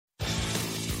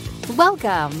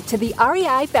Welcome to the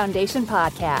REI Foundation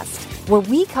Podcast, where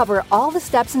we cover all the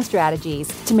steps and strategies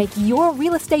to make your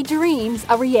real estate dreams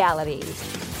a reality.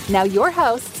 Now your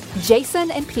hosts, Jason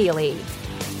and Peely.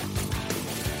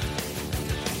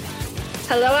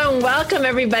 Hello and welcome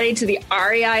everybody to the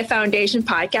REI Foundation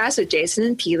Podcast with Jason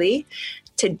and Peely.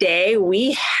 Today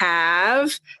we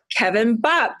have Kevin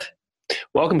Bupp.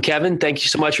 Welcome, Kevin. Thank you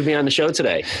so much for being on the show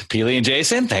today. Peely and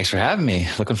Jason, thanks for having me.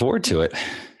 Looking forward to it.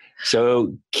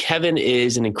 So Kevin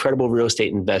is an incredible real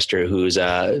estate investor who's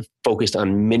focused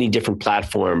on many different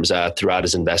platforms throughout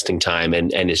his investing time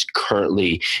and is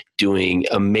currently doing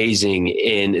amazing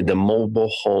in the mobile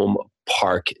home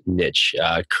park niche.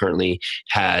 Currently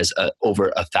has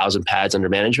over 1,000 pads under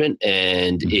management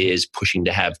and is pushing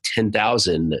to have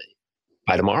 10,000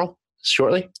 by tomorrow,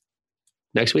 shortly.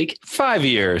 Next week? 5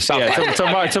 years. Yeah,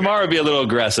 tomorrow would be a little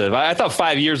aggressive. I thought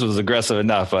 5 years was aggressive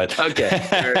enough, but okay.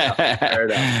 Fair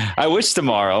enough. I wish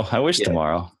tomorrow.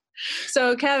 Tomorrow.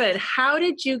 So Kevin, how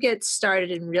did you get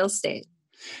started in real estate?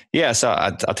 Yeah, so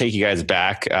I'll take you guys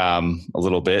back a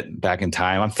little bit back in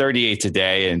time. I'm 38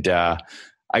 today, and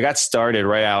I got started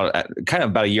right out, kind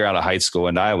of about a year out of high school,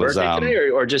 and I was today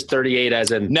or just 38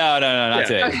 as in no, not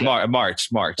today. Okay. March.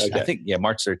 Okay. I think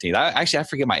March 13th. I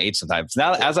forget my age sometimes.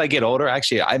 Now as I get older,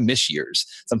 actually I miss years.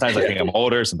 Sometimes I think I'm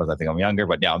older, sometimes I think I'm younger.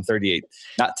 But yeah, I'm 38.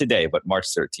 Not today, but March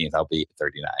 13th, I'll be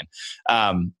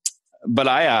 39. But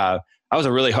I was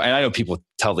and I know people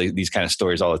tell these kind of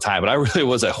stories all the time, but I really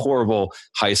was a horrible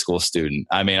high school student.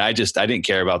 I mean, I didn't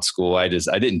care about school. I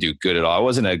didn't do good at all. I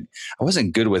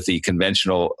wasn't good with the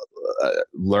conventional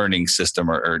learning system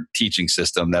or teaching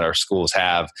system that our schools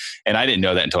have. And I didn't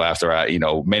know that until after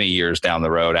many years down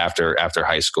the road after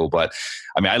high school. But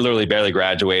I mean, I literally barely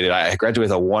graduated. I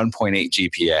graduated with a 1.8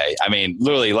 GPA. I mean,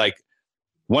 literally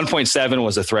 1.7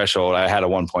 was the threshold. I had a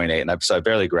 1.8, and so I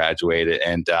barely graduated,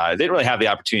 and I didn't really have the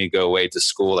opportunity to go away to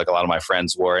school like a lot of my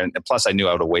friends were. And plus, I knew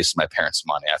I would have wasted my parents'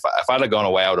 money. If I'd have gone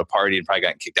away, I would have partied and probably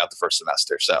gotten kicked out the first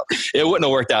semester. So it wouldn't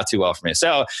have worked out too well for me.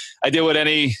 So I did what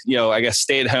any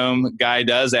stay-at-home guy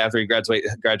does after he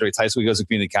graduates high school. He goes to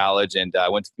community college, and I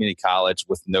went to community college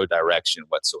with no direction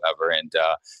whatsoever, and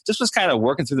just was kind of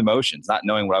working through the motions, not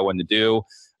knowing what I wanted to do.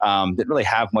 Didn't really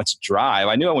have much drive.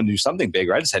 I knew I wanted to do something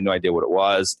bigger. I just had no idea what it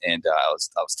was. And I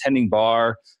was tending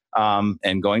bar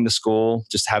and going to school,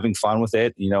 just having fun with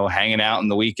it, hanging out on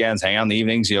the weekends, hanging out in the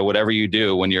evenings, whatever you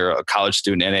do when you're a college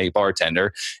student and a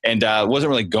bartender. And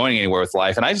wasn't really going anywhere with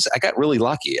life. And I got really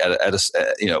lucky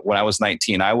when I was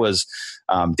 19. I was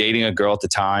dating a girl at the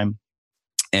time.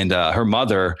 And her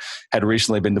mother had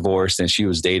recently been divorced, and she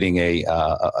was dating a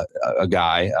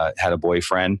guy, had a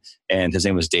boyfriend, and his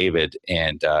name was David.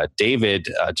 And David,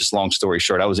 just long story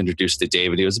short, I was introduced to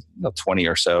David. He was about 20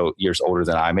 or so years older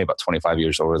than I, maybe about 25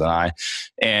 years older than I.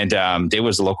 And David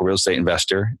was a local real estate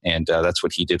investor, and that's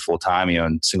what he did full time. He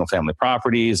owned single family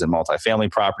properties and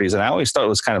multifamily properties. And I always thought it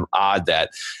was kind of odd that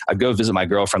I'd go visit my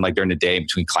girlfriend during the day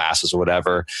between classes or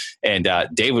whatever, and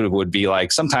David would be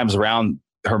sometimes around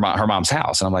her mom's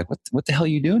house. And I'm like, what the hell are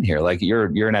you doing here?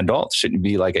 You're an adult. Shouldn't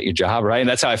you be at your job, right? And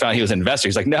that's how I found he was an investor.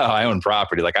 He's like, no, I own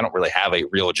property. I don't really have a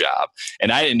real job.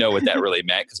 And I didn't know what that really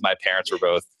meant because my parents were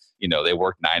both, they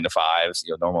worked 9 to 5s,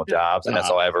 normal jobs. And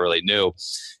that's all I ever really knew.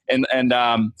 And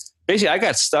basically I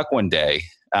got stuck one day.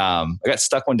 I got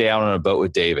stuck one day out on a boat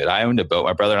with David. I owned a boat.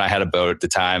 My brother and I had a boat at the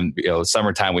time.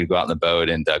 Summertime, we'd go out on the boat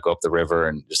and go up the river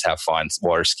and just have fun,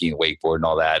 water skiing, wakeboard and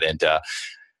all that. And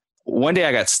one day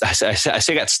I got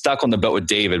stuck on the boat with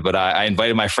David, but I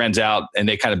invited my friends out and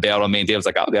they kind of bailed on me. And David was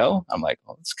like, I'll go. I'm like,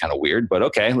 well, it's kind of weird, but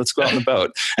okay, let's go out on the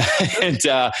boat. And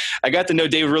I got to know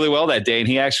David really well that day. And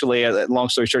he actually, long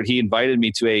story short, he invited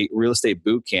me to a real estate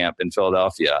boot camp in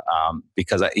Philadelphia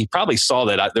because he probably saw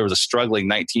that there was a struggling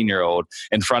 19-year-old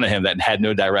in front of him that had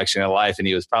no direction in life. And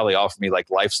he was probably offering me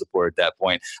life support at that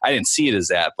point. I didn't see it as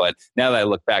that, but now that I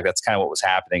look back, that's kind of what was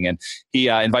happening. And he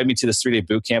invited me to this 3-day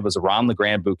boot camp. It was a Ron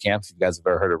LeGrand boot camp. If you guys have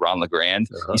ever heard of Ron LeGrand,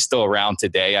 He's still around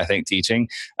today, I think, teaching.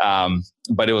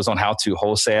 But it was on how to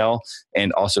wholesale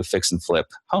and also fix and flip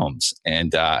homes.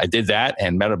 And I did that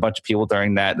and met a bunch of people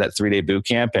during that 3-day boot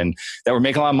camp and that were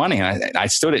making a lot of money. And I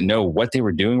still didn't know what they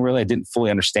were doing, really. I didn't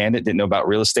fully understand it, didn't know about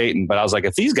real estate. But I was like,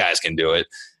 if these guys can do it,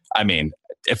 I mean,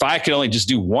 if I could only just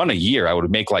do one a year, I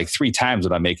would make 3 times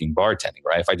what I'm making bartending,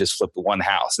 right? If I just flipped one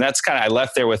house. And that's I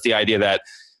left there with the idea that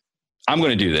I'm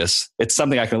going to do this. It's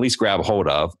something I can at least grab a hold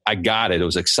of. I got it. It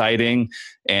was exciting.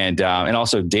 And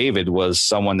also David was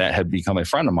someone that had become a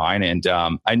friend of mine. And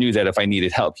I knew that if I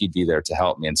needed help, he'd be there to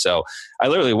help me. And so I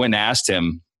literally went and asked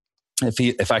him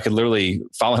if I could literally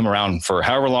follow him around for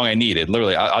however long I needed.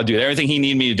 Literally, I'll do everything he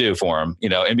needed me to do for him.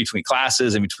 In between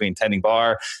classes, in between tending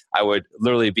bar, I would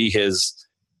literally be his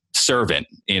servant,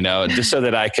 just so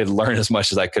that I could learn as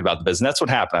much as I could about the business. That's what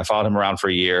happened. I followed him around for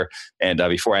a year. And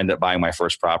before I ended up buying my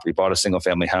first property, bought a single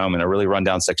family home in a really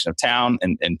rundown section of town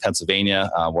in Pennsylvania,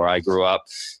 where I grew up.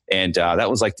 And that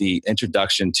was like the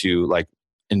introduction to like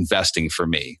investing for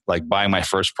me, like buying my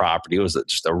first property. It was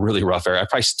just a really rough area. I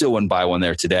probably still wouldn't buy one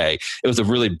there today. It was a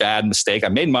really bad mistake. I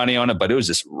made money on it, but it was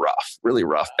just rough, really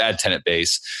rough, bad tenant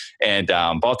base. And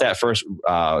bought that first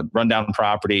rundown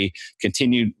property,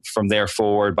 continued from there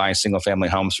forward, buying single family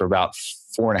homes for about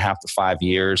 4.5 to 5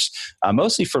 years,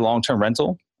 mostly for long-term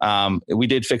rental. We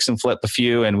did fix and flip a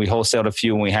few, and we wholesaled a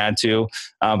few when we had to.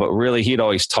 But really, he'd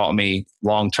always taught me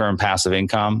long-term passive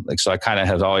income. So I kind of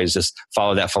have always just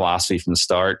followed that philosophy from the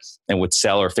start, and would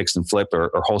sell or fix and flip or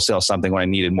wholesale something when I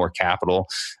needed more capital.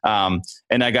 And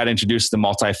I got introduced to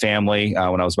multifamily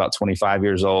when I was about 25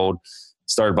 years old.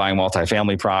 Started buying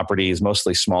multifamily properties,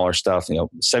 mostly smaller stuff.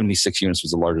 76 units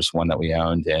was the largest one that we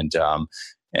owned,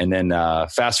 and then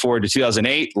fast forward to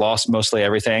 2008, lost mostly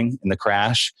everything in the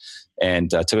crash.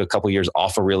 And took a couple years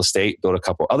off of real estate, built a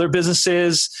couple other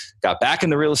businesses, got back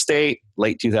into real estate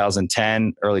late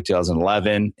 2010, early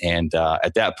 2011. And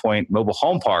at that point, mobile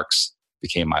home parks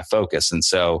became my focus. And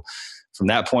so from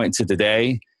that point to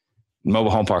today,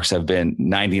 mobile home parks have been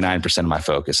 99% of my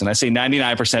focus. And I say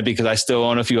 99% because I still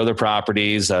own a few other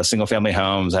properties, single family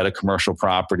homes. I had a commercial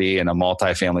property and a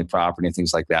multifamily property and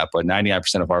things like that. But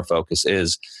 99% of our focus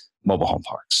is mobile home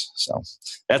parks. So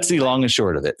that's the long and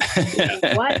short of it.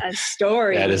 What a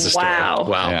story. That is a story. Wow.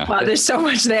 Yeah. Wow. There's so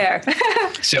much there.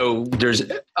 So there's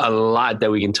a lot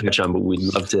that we can touch on, but we'd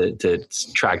love to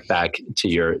track back to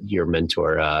your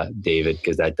mentor, David,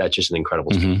 because that's just an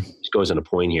incredible story. It goes on a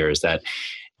point here is that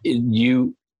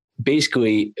you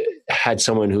basically had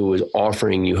someone who was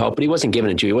offering you help, but he wasn't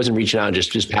giving it to you. He wasn't reaching out and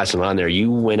just passing it on there.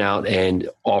 You went out and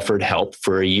offered help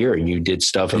for a year, and you did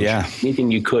stuff,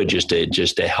 anything you could just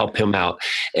to help him out.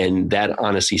 And that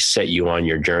honestly set you on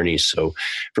your journey. So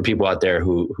for people out there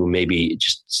who maybe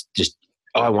just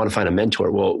I want to find a mentor.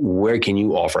 Well, where can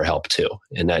you offer help to?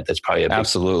 And that's probably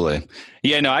absolutely.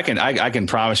 Yeah, no, I can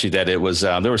promise you that it was,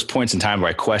 there was points in time where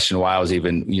I questioned why I was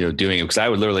even, doing it. Because I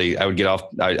would get off,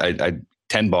 I'd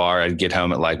 10 bar. I'd get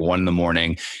home at like 1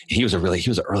 a.m. He was an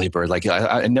early bird. Like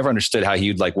I never understood how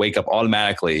he'd like wake up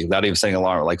automatically without even setting an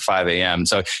alarm at like 5 a.m.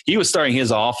 So he was starting his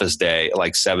office day at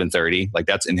like 7:30. Like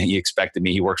and he expected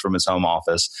me. He works from his home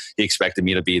office. He expected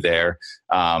me to be there,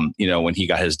 when he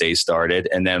got his day started.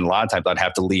 And then a lot of times I'd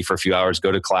have to leave for a few hours,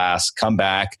 go to class, come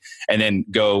back, and then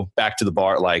go back to the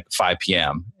bar at like 5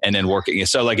 p.m. and then working.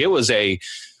 So like it was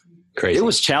crazy. It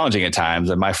was challenging at times,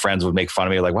 and my friends would make fun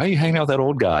of me, like, "Why are you hanging out with that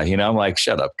old guy?" I'm like,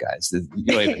 "Shut up, guys! You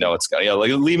don't even know what's going.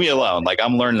 Like, leave me alone." Like,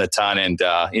 I'm learning a ton, and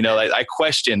I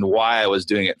questioned why I was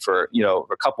doing it for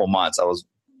a couple of months. Is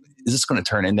this going to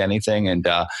turn into anything? And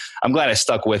I'm glad I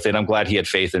stuck with it. I'm glad he had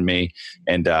faith in me,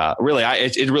 and really,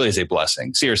 it really is a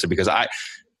blessing, seriously, because a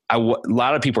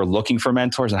lot of people are looking for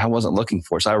mentors, and I wasn't looking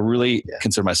for. So I really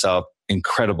consider myself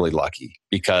incredibly lucky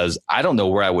because I don't know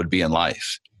where I would be in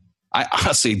life. I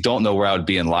honestly don't know where I would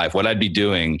be in life, what I'd be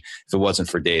doing if it wasn't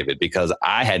for David, because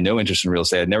I had no interest in real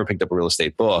estate. I'd never picked up a real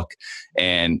estate book,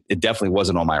 and it definitely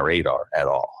wasn't on my radar at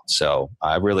all. So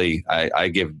I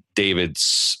give David,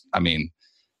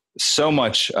 so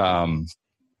much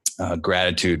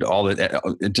gratitude.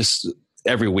 Just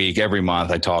every week, every month,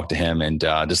 I talk to him and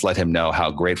just let him know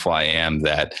how grateful I am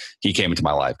that he came into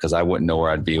my life, because I wouldn't know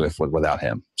where I'd be without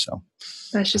him. So.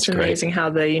 That's just amazing how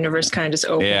the universe kind of just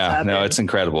opens up. Yeah, no, it's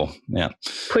incredible. Yeah.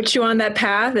 Puts you on that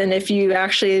path. And if you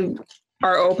actually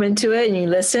are open to it and you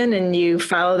listen and you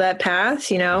follow that path,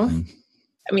 Mm-hmm.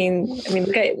 I mean,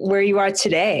 look at where you are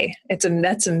today. That's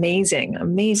amazing,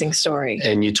 amazing story.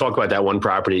 And you talk about that one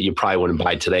property that you probably wouldn't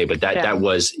buy today, but that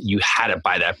was, you had to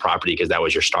buy that property because that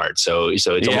was your start. So it's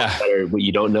almost better. What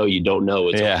you don't know.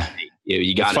 It's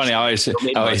you got. It's funny.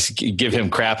 I always give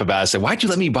him crap about it. I said, "Why'd you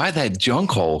let me buy that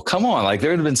junk hole? Come on! Like there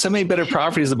would have been so many better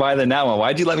properties to buy than that one.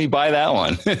 Why'd you let me buy that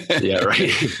one?" Yeah, right.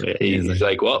 He's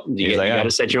like, "Well, you got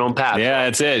to set your own path." Yeah,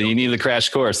 that's it. You need the crash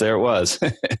course. There it was.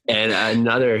 And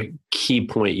another key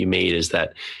point you made is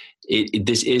that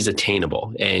this is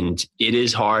attainable, and it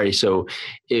is hard. So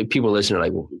people listening are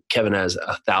like, well, Kevin has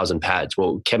 1,000 pads.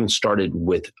 Well, Kevin started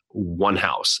with one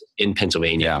house in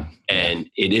Pennsylvania, and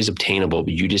it is obtainable.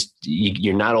 But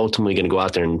you're not ultimately going to go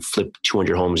out there and flip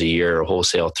 200 homes a year or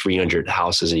wholesale 300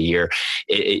 houses a year.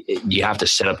 You have to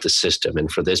set up the system. And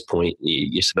for this point,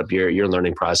 you set up your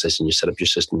learning process, and you set up your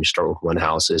system. You start with one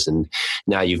houses, and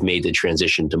now you've made the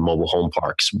transition to mobile home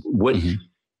parks.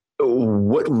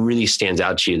 What really stands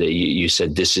out to you that you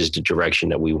said this is the direction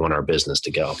that we want our business to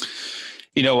go?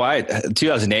 You know why?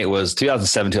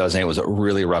 2007, 2008 was a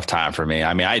really rough time for me.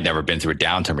 I mean, I had never been through a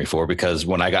downturn before because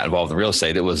when I got involved in real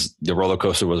estate, it was the roller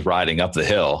coaster was riding up the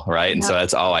hill, right? And so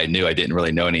that's all I knew. I didn't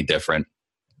really know any different.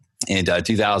 And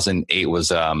 2008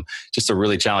 was just a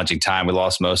really challenging time. We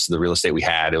lost most of the real estate we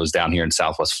had. It was down here in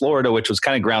Southwest Florida, which was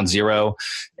kind of ground zero.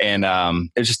 And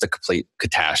it was just a complete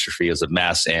catastrophe. It was a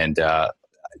mess. And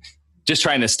just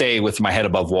trying to stay with my head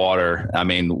above water, I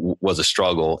mean, was a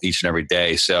struggle each and every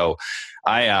day. So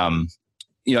I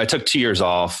took 2 years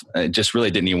off. I just really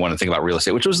didn't even want to think about real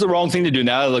estate, which was the wrong thing to do.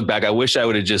 Now that I look back, I wish I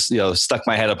would have just, stuck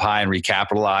my head up high and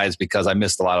recapitalized because I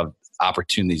missed a lot of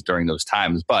opportunities during those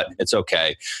times, but it's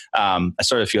okay. I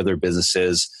started a few other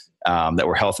businesses that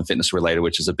were health and fitness related,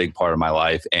 which is a big part of my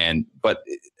life. But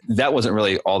that wasn't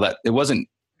really all that. It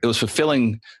was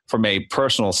fulfilling from a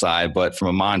personal side, but from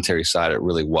a monetary side, it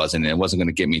really wasn't. And it wasn't going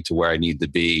to get me to where I needed to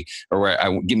be or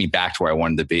get me back to where I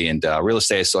wanted to be. And real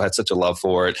estate, I still had such a love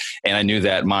for it. And I knew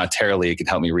that monetarily it could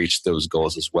help me reach those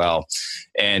goals as well.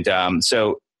 And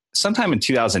so sometime in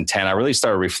 2010, I really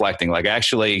started reflecting, like I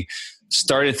actually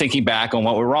started thinking back on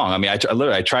what went wrong. I mean,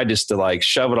 I tried just to like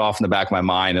shove it off in the back of my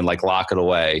mind and like lock it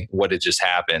away, what had just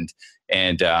happened.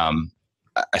 And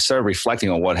I started reflecting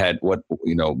on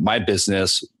my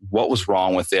business, what was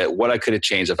wrong with it, what I could have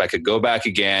changed. If I could go back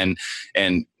again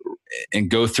and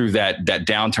go through that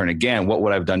downturn again, what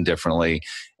would I have done differently?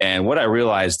 And what I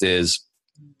realized is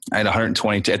I had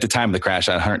 122 at the time of the crash.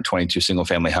 I had 122 single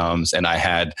family homes, and I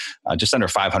had just under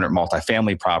 500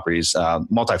 multifamily properties.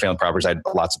 Multifamily properties, I had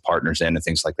lots of partners in and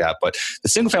things like that. But the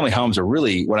single family homes are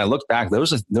really, when I look back,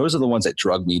 those are the ones that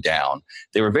drug me down.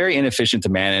 They were very inefficient to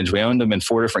manage. We owned them in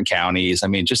 4 different counties. I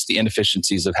mean, just the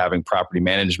inefficiencies of having property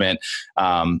management,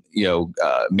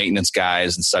 maintenance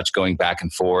guys and such going back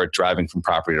and forth, driving from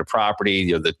property to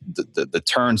property. The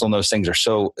turns on those things are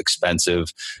so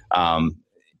expensive.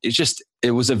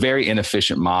 It was a very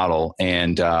inefficient model,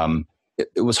 and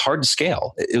it was hard to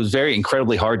scale. It was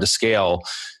incredibly hard to scale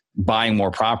buying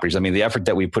more properties. I mean, the effort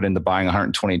that we put into buying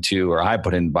 122, or I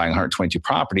put into buying 122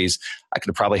 properties, I could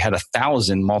have probably had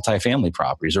 1,000 multifamily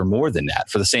properties or more than that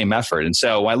for the same effort. And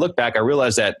so when I look back, I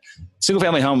realized that single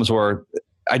family homes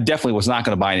I definitely was not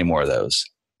going to buy any more of those.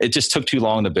 It just took too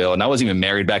long to build. And I wasn't even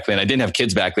married back then. I didn't have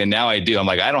kids back then. Now I do. I'm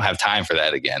like, I don't have time for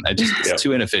that again. It's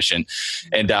too inefficient.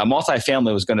 And multifamily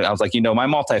I was like, my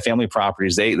multifamily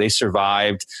properties, they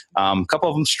survived. A couple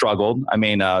of them struggled. I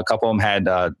mean, a couple of them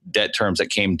had debt terms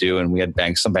that came due, and we had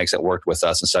some banks that worked with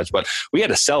us and such. But we had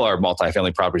to sell our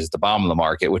multifamily properties at the bottom of the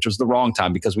market, which was the wrong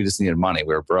time because we just needed money.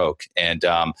 We were broke. And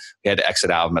we had to exit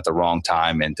out of them at the wrong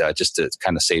time and just to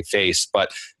kind of save face.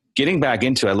 But getting back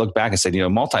into it, I look back and said,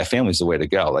 multifamily is the way to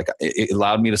go. Like it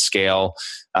allowed me to scale.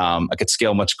 I could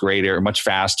scale much greater, much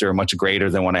faster, much greater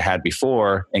than what I had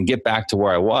before, and get back to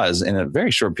where I was in a very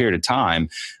short period of time.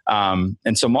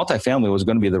 And so multifamily was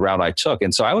going to be the route I took.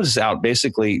 And so I was out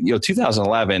basically,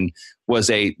 2011 was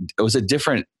a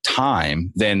different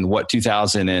time than what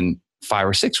 2005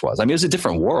 or 6 was. I mean, it was a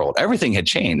different world. Everything had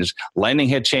changed. Lending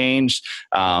had changed.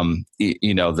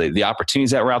 The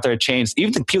opportunities that were out there had changed.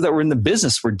 Even the people that were in the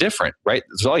business were different, right?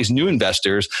 There's all these new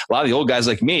investors. A lot of the old guys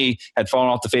like me had fallen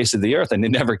off the face of the earth and they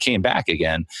never came back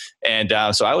again. And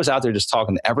so I was out there just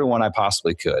talking to everyone I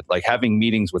possibly could, like having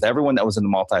meetings with everyone that was in the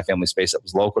multifamily space that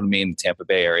was local to me in the Tampa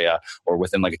Bay area or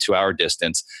within like a 2-hour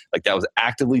distance, like that was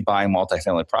actively buying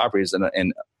multifamily properties.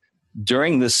 And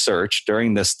during this search,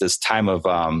 during this time of,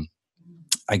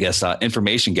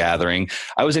 information gathering,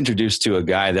 I was introduced to a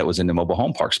guy that was in the mobile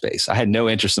home park space. I had no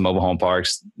interest in mobile home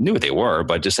parks, knew what they were,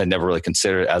 but just had never really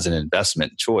considered it as an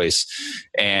investment choice,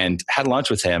 and had lunch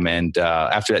with him. And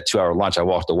after that 2-hour lunch, I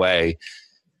walked away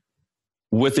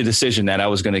with the decision that I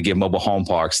was going to give mobile home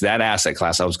parks, that asset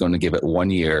class, I was going to give it 1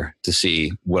 year to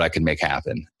see what I could make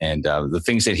happen. And the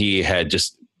things that he had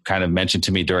just kind of mentioned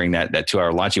to me during that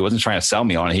 2-hour lunch, he wasn't trying to sell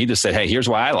me on it. He just said, hey, here's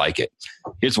why I like it.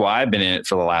 Here's why I've been in it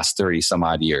for the last 30 some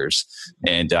odd years.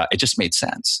 And it just made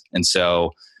sense. And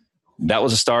so that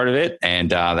was the start of it. And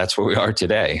that's where we are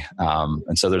today.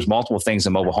 And so there's multiple things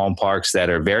in mobile home parks that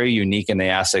are very unique in the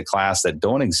asset class that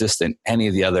don't exist in any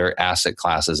of the other asset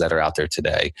classes that are out there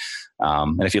today.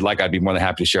 And if you'd like, I'd be more than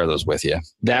happy to share those with you.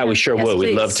 That we sure would. Please.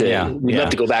 We'd love to. We'd love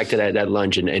to go back to that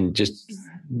lunch and just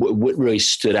what really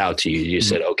stood out to you. You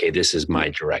said, okay, this is my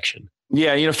direction.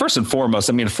 Yeah, first and foremost,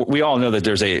 I mean, we all know that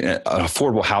there's an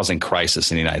affordable housing crisis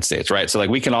in the United States, right? So like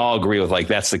we can all agree with like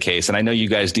that's the case. And I know you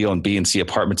guys deal in B and C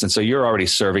apartments. And so you're already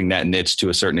serving that niche to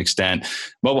a certain extent.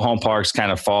 Mobile home parks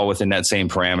kind of fall within that same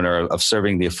parameter of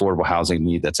serving the affordable housing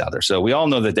need that's out there. So we all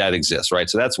know that exists, right?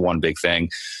 So that's one big thing.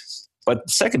 But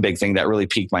the second big thing that really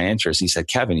piqued my interest, he said,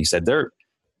 Kevin,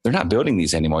 they're not building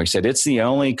these anymore. He said it's the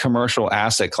only commercial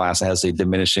asset class that has a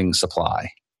diminishing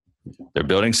supply. They're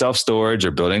building self-storage,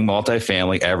 they're building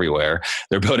multifamily everywhere.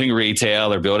 They're building retail,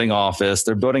 they're building office,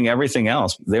 they're building everything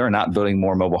else. They are not building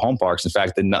more mobile home parks. In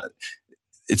fact,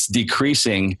 it's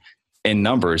decreasing in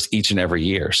numbers each and every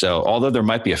year. So although there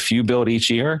might be a few built each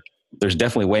year, there's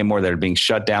definitely way more that are being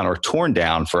shut down or torn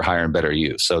down for higher and better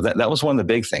use. So that was one of the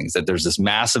big things, that there's this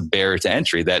massive barrier to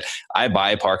entry that I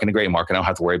buy a park in a great market. I don't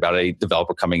have to worry about a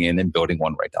developer coming in and building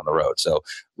one right down the road. So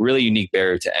really unique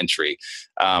barrier to entry.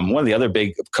 One of the other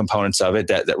big components of it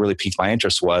that really piqued my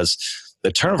interest was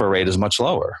the turnover rate is much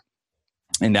lower.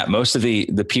 And that most of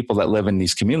the people that live in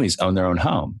these communities own their own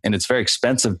home. And it's very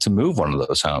expensive to move one of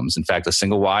those homes. In fact, a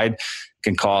single wide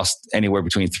can cost anywhere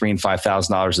between $3,000 and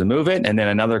 $5,000 to move it, and then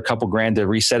another couple grand to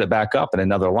reset it back up in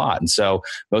another lot. And so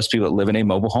most people that live in a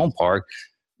mobile home park,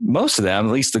 most of them,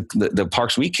 at least the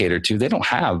parks we cater to, they don't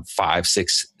have $5,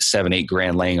 $6, $7,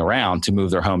 $8 laying around to move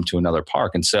their home to another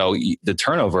park. And so the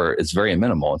turnover is very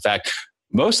minimal. In fact,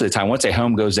 most of the time, once a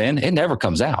home goes in, it never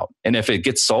comes out. And if it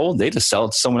gets sold, they just sell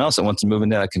it to someone else that wants to move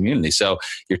into that community. So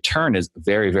your turn is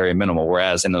very, very minimal.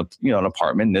 Whereas in an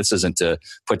apartment, this isn't to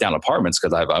put down apartments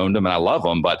because I've owned them and I love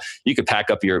them, but you could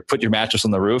put your mattress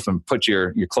on the roof and put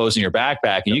your clothes in your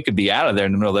backpack, and you could be out of there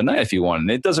in the middle of the night if you want.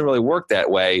 And it doesn't really work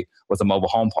that way with a mobile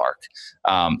home park.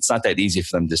 It's not that easy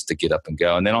for them just to get up and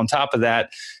go. And then on top of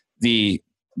that, the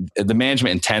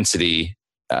management intensity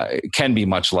can be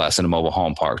much less in a mobile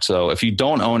home park. So if you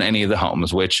don't own any of the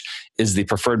homes, which is the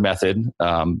preferred method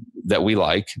that we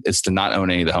like, is to not own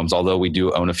any of the homes, although we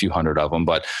do own a few hundred of them.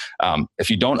 But if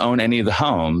you don't own any of the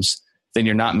homes, then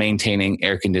you're not maintaining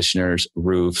air conditioners,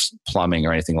 roofs, plumbing,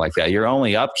 or anything like that. Your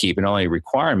only upkeep and only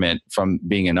requirement from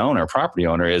being an owner, property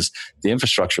owner, is the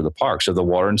infrastructure of the park. So the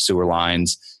water and sewer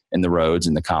lines and the roads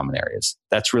and the common areas.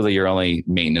 That's really your only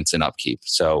maintenance and upkeep.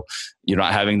 So you're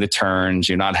not having the turns,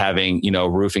 you're not having,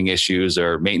 roofing issues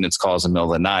or maintenance calls in the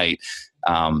middle of the night.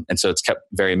 And so it's kept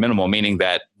very minimal, meaning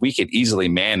that we could easily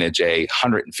manage a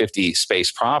 150 space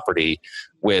property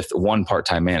with one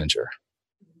part-time manager.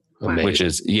 Amazing. Which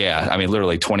is,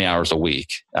 literally 20 hours a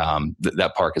week.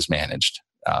 That park is managed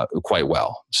quite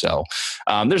well. So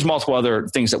there's multiple other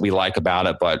things that we like about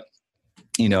it, but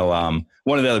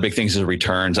one of the other big things is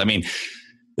returns. I mean,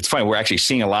 it's funny, we're actually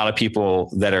seeing a lot of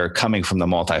people that are coming from the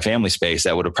multifamily space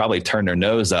that would have probably turned their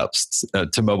nose up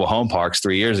to mobile home parks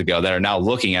 3 years ago that are now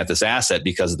looking at this asset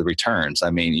because of the returns. I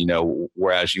mean,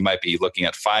 whereas you might be looking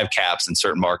at 5 caps in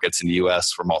certain markets in the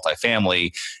US for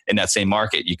multifamily, in that same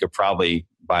market, you could probably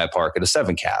buy a park at a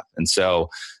 7 cap. And so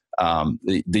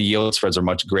the yield spreads are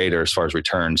much greater as far as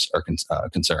returns are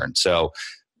concerned. So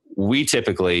we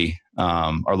typically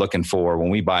are looking for, when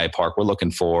we buy a park, we're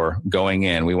looking for going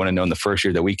in, we want to know in the first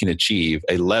year that we can achieve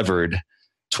a levered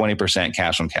 20%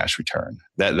 cash on cash return.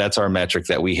 That's our metric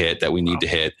that we hit, that we need to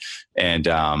hit.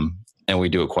 And we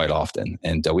do it quite often.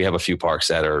 And we have a few parks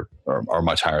that are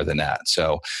much higher than that.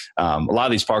 So a lot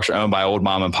of these parks are owned by old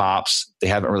mom and pops. They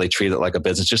haven't really treated it like a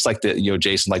business, just like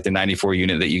Jason, like the 94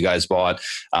 unit that you guys bought,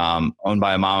 owned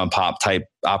by a mom and pop type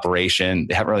operation.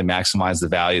 They haven't really maximized the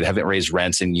value. They haven't raised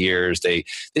rents in years. They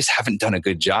just haven't done a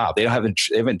good job. They haven't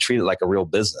treated it like a real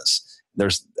business.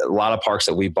 There's a lot of parks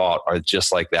that we bought are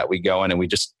just like that. We go in and we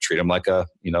just treat them like a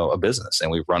business,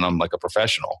 and we run them like a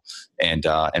professional, and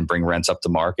bring rents up to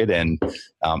market and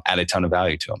add a ton of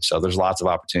value to them. So there's lots of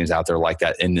opportunities out there like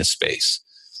that in this space.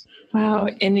 Wow.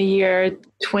 In a year,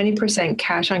 20%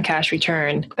 cash on cash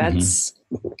return. That's,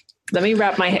 let me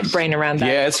wrap my brain around that.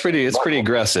 Yeah, it's pretty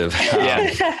aggressive.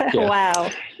 Yeah.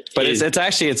 Wow. But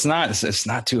it's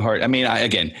not too hard. I mean,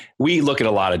 again, we look at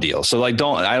a lot of deals. So I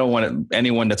don't want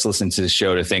anyone that's listening to this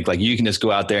show to think like you can just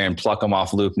go out there and pluck them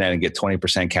off LoopNet and get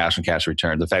 20% cash on cash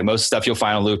returns. In fact, most stuff you'll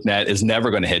find on LoopNet is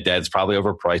never going to hit that. It's probably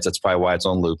overpriced. That's probably why it's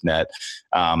on LoopNet.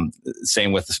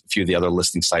 Same with a few of the other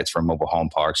listing sites for mobile home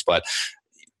parks. But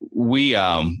we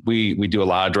do a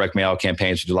lot of direct mail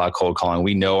campaigns. We do a lot of cold calling.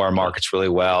 We know our markets really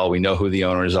well. We know who the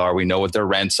owners are. We know what their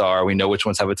rents are. We know which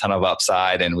ones have a ton of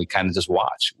upside, and we kind of just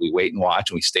watch. We wait and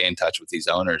watch, and we stay in touch with these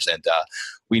owners, and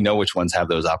we know which ones have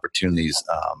those opportunities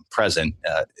present,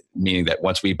 meaning that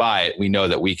once we buy it, we know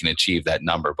that we can achieve that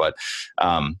number. But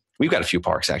we've got a few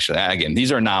parks, actually. Again,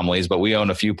 these are anomalies, but we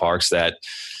own a few parks that,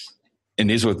 and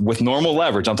these with normal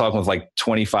leverage, I'm talking with like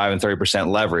 25 and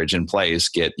 30% leverage in place,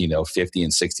 get 50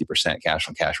 and 60% cash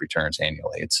on cash returns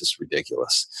annually. It's just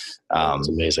ridiculous. It's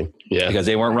amazing, yeah, because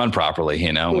they weren't run properly.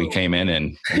 We came in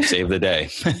and saved the day.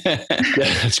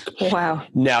 Wow.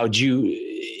 Now,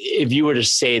 if you were to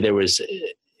say there was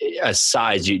a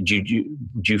size, do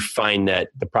you find that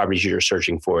the properties you're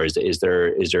searching for is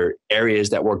there areas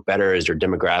that work better? Is there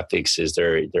demographics? Is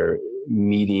there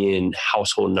median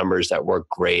household numbers that work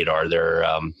great? Are there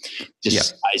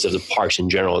just size of the parks in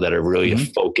general that are really a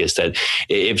focus? That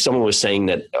if someone was saying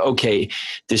that, okay,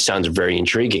 this sounds very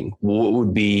intriguing, what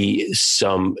would be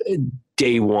some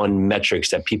day one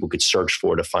metrics that people could search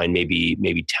for to find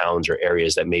maybe towns or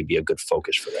areas that may be a good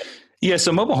focus for them? Yeah,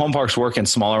 so mobile home parks work in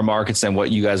smaller markets than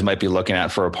what you guys might be looking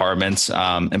at for apartments.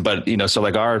 But so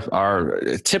like our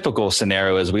typical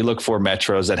scenario is we look for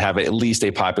metros that have at least a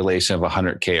population of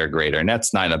 100K or greater. And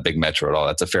that's not a big metro at all.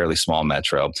 That's a fairly small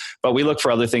metro. But we look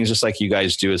for other things just like you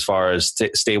guys do as far as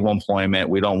stable employment.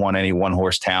 We don't want any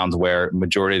one-horse towns where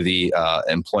majority of the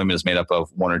employment is made up of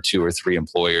 1 or 2 or 3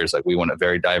 employers. Like we want it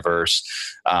very diverse.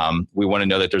 We want to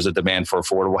know that there's a demand for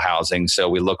affordable housing. So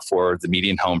we look for the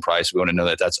median home price. We want to know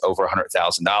that that's over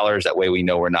 $100,000. That way we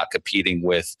know we're not competing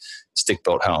with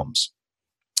stick-built homes.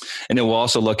 And then we'll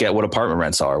also look at what apartment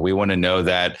rents are. We want to know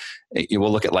that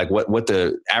we'll look at like what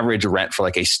the average rent for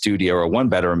like a studio or a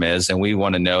 1-bedroom is. And we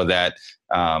want to know that,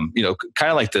 kind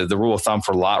of like the rule of thumb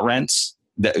for lot rents,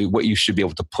 that what you should be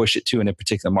able to push it to in a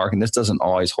particular market. And this doesn't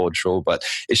always hold true, but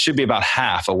it should be about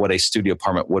half of what a studio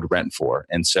apartment would rent for.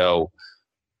 And so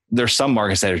there's some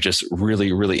markets that are just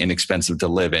really, really inexpensive to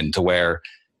live in, to where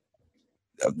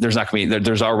there's not going to be,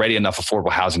 there's already enough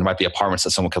affordable housing. There might be apartments that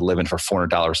someone could live in for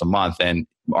 $400 a month. And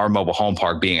our mobile home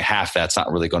park being half that's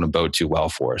not really going to bode too well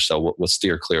for us. So we'll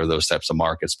steer clear of those types of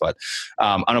markets. But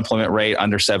unemployment rate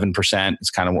under 7% is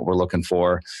kind of what we're looking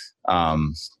for.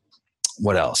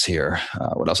 What else here?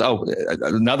 What else? Oh,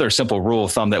 another simple rule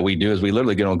of thumb that we do is we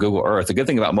literally get on Google Earth. The good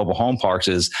thing about mobile home parks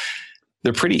is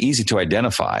they're pretty easy to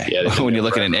identify when you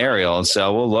look at an aerial. And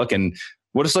so we'll look and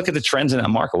we'll just look at the trends in that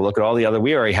market. We'll look at all the other,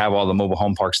 we already have all the mobile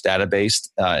home parks database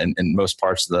in most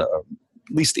parts of at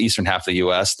least the eastern half of the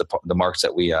U.S., the markets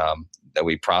that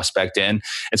we prospect in.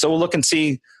 And so we'll look and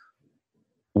see,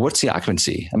 what's the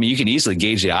occupancy? I mean, you can easily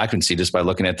gauge the occupancy just by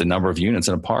looking at the number of units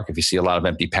in a park. If you see a lot of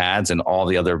empty pads and all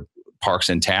the other parks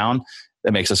in town,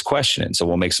 that makes us question it. So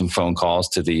we'll make some phone calls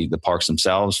to the parks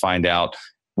themselves, find out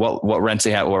what rents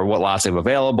they have or what lots they have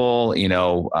available.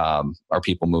 Are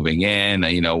people moving in?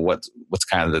 What's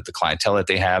kind of the clientele that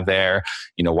they have there?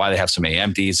 Why they have so many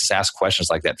empties. Just ask questions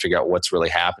like that, figure out what's really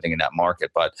happening in that market.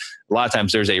 But a lot of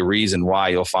times there's a reason why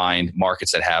you'll find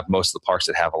markets that have most of the parks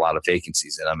that have a lot of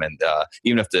vacancies in them. And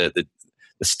even if the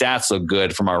stats look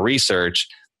good from our research,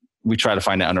 we try to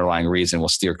find the underlying reason. We'll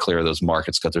steer clear of those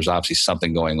markets because there's obviously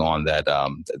something going on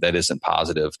that isn't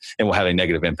positive and will have a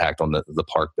negative impact on the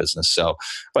park business. So,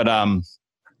 but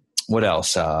what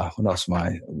else? What else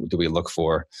do we look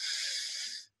for?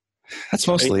 That's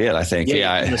mostly it, I think.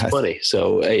 Yeah, that's funny.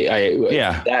 So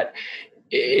that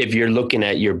if you're looking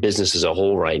at your business as a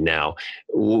whole right now,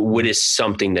 what is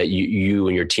something that you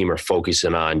and your team are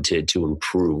focusing on to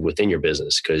improve within your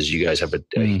business? Because you guys have a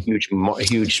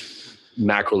huge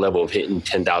macro level of hitting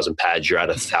 10,000 pads, you're at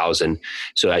 1,000.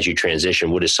 So as you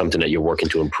transition, what is something that you're working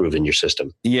to improve in your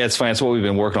system? Yeah, it's funny. It's what we've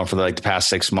been working on for the past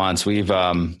 6 months. We've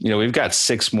got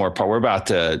 6 more. We're about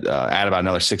to add about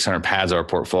another 600 pads to our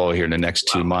portfolio here in the next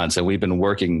 2 months. And we've been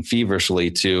working feverishly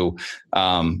to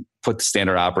put the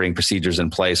standard operating procedures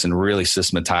in place and really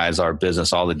systematize our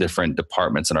business, all the different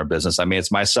departments in our business. I mean,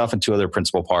 it's myself and 2 other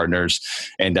principal partners,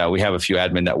 and we have a few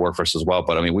admin that work for us as well.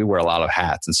 But I mean, we wear a lot of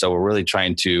hats. And so we're really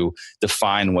trying to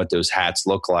define what those hats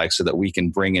look like so that we can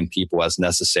bring in people as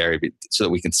necessary so that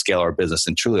we can scale our business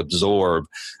and truly absorb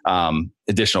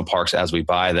additional parks as we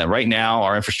buy them. Right now,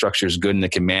 our infrastructure is good and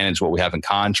it can manage what we have in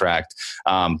contract.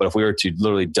 But if we were to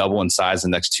literally double in size in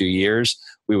the next 2 years,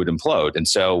 we would implode. And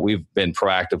so we've been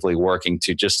proactively working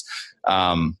to just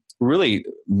really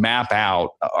map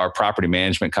out our property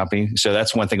management company. So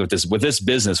that's one thing with this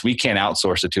business, we can't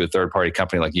outsource it to a third-party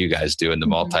company like you guys do in the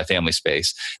multifamily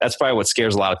space. That's probably what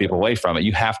scares a lot of people away from it.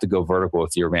 You have to go vertical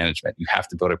with your management. You have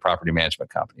to build a property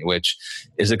management company, which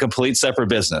is a complete separate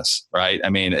business, right? I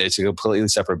mean, it's a completely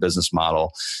separate business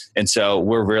model. And so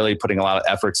we're really putting a lot of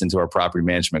efforts into our property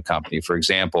management company. For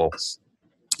example,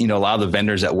 a lot of the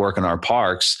vendors that work in our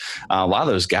parks, a lot of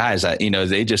those guys,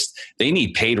 they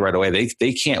need paid right away.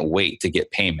 They can't wait to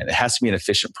get payment. It has to be an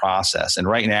efficient process. And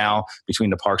right now, between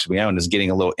the parks we own, is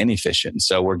getting a little inefficient.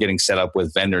 So we're getting set up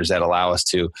with vendors that allow us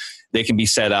to, they can be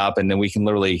set up and then we can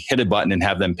literally hit a button and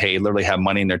have them paid, literally have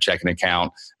money in their checking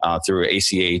account through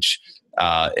ACH.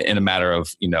 In a matter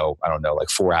of,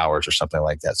 4 hours or something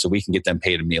like that. So we can get them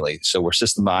paid immediately. So we're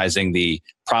systemizing the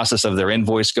process of their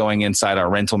invoice going inside our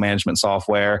rental management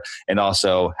software and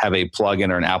also have a plugin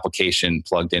or an application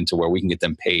plugged into where we can get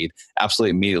them paid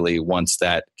absolutely immediately once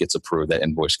that gets approved, that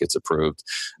invoice gets approved.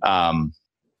 Some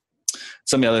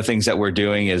of the other things that we're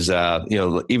doing is,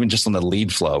 even just on the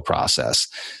lead flow process.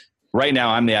 right now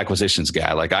I'm the acquisitions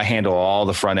guy. Like I handle all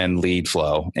the front end lead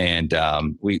flow, and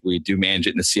we do manage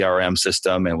it in the CRM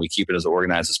system, and we keep it as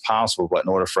organized as possible. But in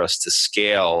order for us to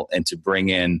scale and to bring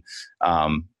in,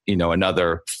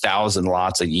 another 1,000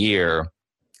 lots a year,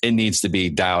 it needs to be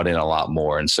dialed in a lot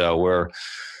more. And so we're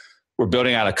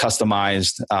building out a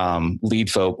customized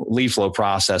lead flow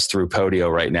process through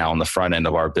Podio right now on the front end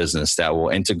of our business that will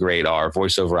integrate our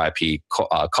voice over IP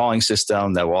calling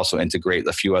system, that will also integrate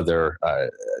a few other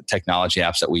technology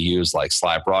apps that we use, like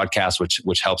Slide Broadcast,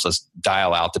 which helps us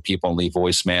dial out to people and leave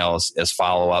voicemails as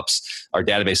follow-ups. Our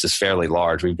database is fairly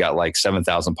large. We've got like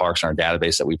 7,000 parks in our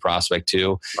database that we prospect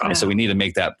to. Wow. And so we need to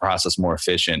make that process more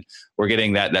efficient. We're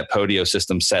getting that Podio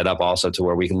system set up also to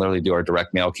where we can literally do our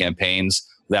direct mail campaigns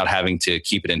without having to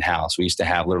keep it in-house. We used to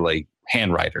have literally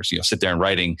handwriters, sit there and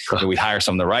writing, and we'd hire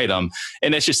someone to write them.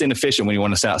 And it's just inefficient when you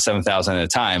want to send out 7,000 at a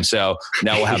time. So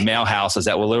now we'll have mail houses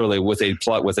that will literally, with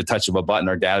a touch of a button,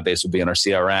 our database will be in our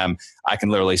CRM. I can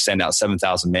literally send out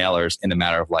 7,000 mailers in a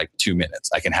matter of like 2 minutes.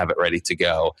 I can have it ready to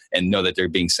go and know that they're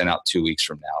being sent out 2 weeks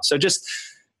from now. So just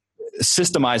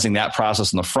systemizing that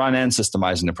process on the front end,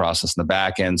 systemizing the process on the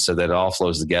back end so that it all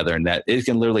flows together and that it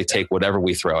can literally take whatever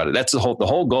we throw at it. That's the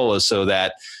whole goal is so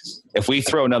that if we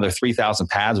throw another 3,000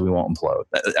 pads, we won't implode.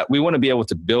 We want to be able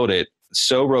to build it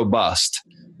so robust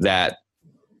that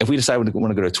if we decide we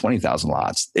want to go to 20,000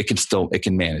 lots, it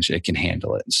can manage it, it can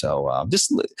handle it. So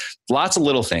just lots of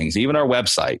little things, even our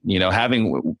website,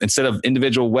 having, instead of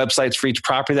individual websites for each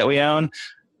property that we own,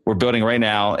 we're building right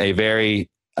now a very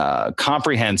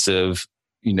comprehensive,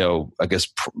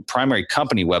 primary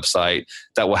company website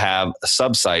that will have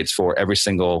subsites for every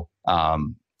single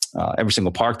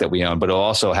park that we own, but it'll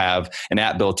also have an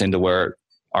app built into where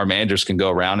our managers can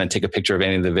go around and take a picture of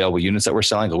any of the available units that we're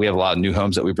selling. But we have a lot of new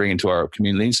homes that we bring into our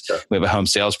communities. Sure. We have a home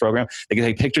sales program. They can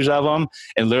take pictures of them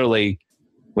and literally,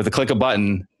 with a click of a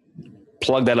button,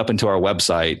 plug that up into our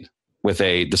website with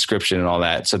a description and all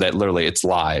that, so that literally it's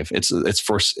live.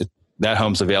 That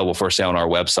home's available for sale on our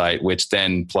website, which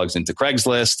then plugs into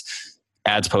Craigslist,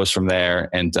 ads posts from there,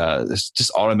 and it's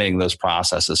just automating those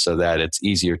processes so that it's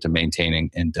easier to maintain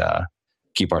and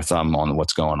keep our thumb on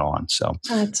what's going on. So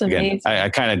that's amazing.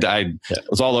 Again, I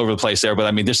was all over the place there, but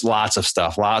I mean, there's lots of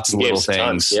stuff, lots of little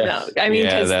things.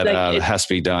 That has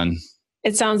to be done.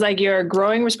 It sounds like you're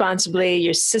growing responsibly,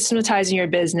 you're systematizing your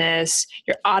business,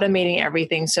 you're automating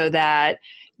everything so that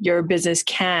your business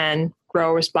can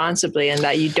grow responsibly and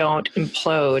that you don't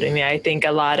implode. I mean, I think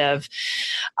a lot of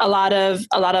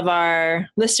our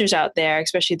listeners out there,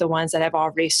 especially the ones that have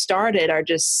already started, are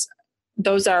just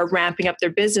those that are ramping up their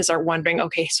business are wondering,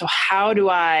 okay, so how do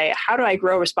I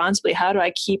grow responsibly? How do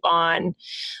I keep on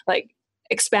like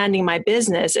expanding my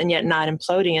business and yet not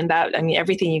imploding? And that, I mean,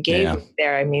 everything you gave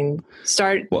there, I mean,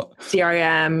 start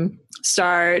CRM,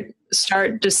 start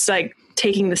just like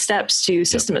taking the steps to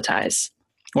systematize.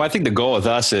 Well, I think the goal with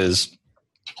us is,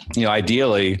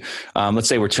 ideally, let's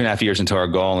say we're 2.5 years into our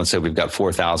goal, and let's say we've got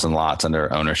 4,000 lots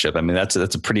under ownership. I mean, that's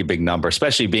a pretty big number,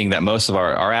 especially being that most of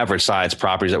our average size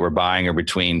properties that we're buying are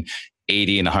between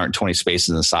 80 and 120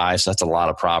 spaces in size. So that's a lot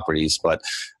of properties. But,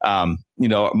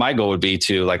 my goal would be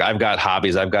to, like, I've got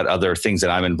hobbies, I've got other things that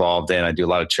I'm involved in. I do a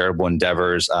lot of charitable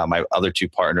endeavors. My other two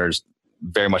partners,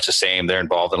 very much the same. They're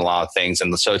involved in a lot of things.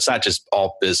 And so it's not just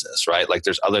all business, right? Like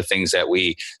there's other things that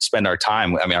we spend our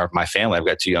time. I mean, my family, I've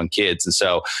got 2 young kids. And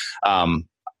so,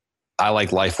 I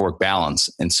like life-work balance.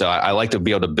 And so I like to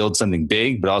be able to build something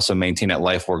big, but also maintain that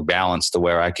life-work balance to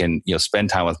where I can, spend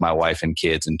time with my wife and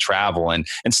kids and travel and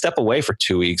step away for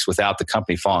 2 weeks without the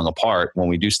company falling apart when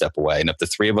we do step away. And if the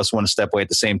 3 of us want to step away at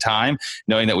the same time,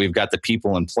 knowing that we've got the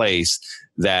people in place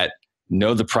that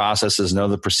know the processes, know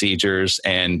the procedures,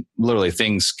 and literally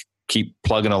things keep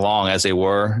plugging along as we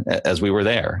were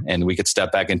there. And we could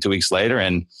step back in 2 weeks later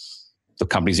and the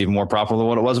company's even more profitable than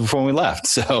what it was before we left.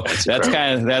 So that's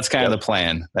kind of the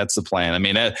plan. That's the plan. I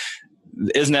mean,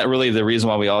 isn't that really the reason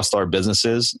why we all start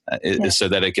businesses? Is so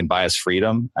that it can buy us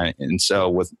freedom. And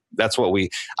so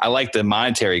I like the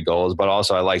monetary goals, but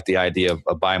also I like the idea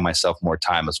of buying myself more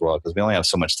time as well, because we only have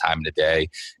so much time in a day.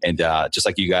 And just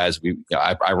like you guys,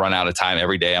 I run out of time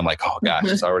every day. I'm like, oh gosh,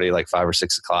 it's already like 5 or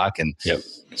 6 o'clock, and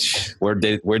where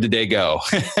did the day go?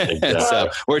 Exactly. So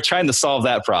we're trying to solve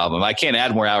that problem. I can't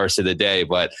add more hours to the day,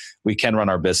 but we can run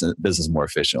our business more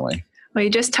efficiently. Well, you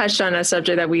just touched on a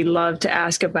subject that we love to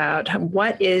ask about.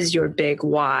 What is your big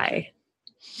why?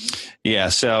 Yeah.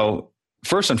 So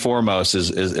first and foremost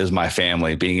is my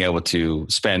family, being able to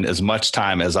spend as much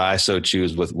time as I so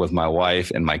choose with my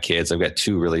wife and my kids. I've got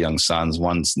 2 really young sons.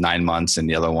 One's 9 months and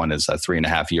the other one is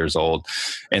 3.5 years old.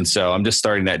 And so I'm just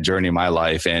starting that journey in my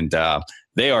life. And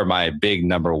they are my big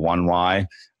number one why.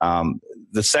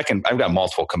 The second, I've got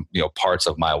multiple parts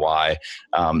of my why.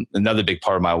 Another big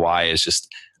part of my why is just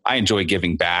I enjoy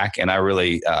giving back, and I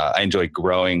really I enjoy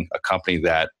growing a company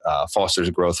that fosters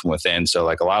growth from within. So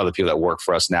like a lot of the people that work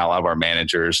for us now, a lot of our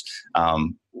managers,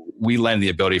 we lend the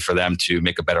ability for them to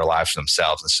make a better life for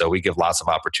themselves. And so we give lots of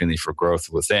opportunity for growth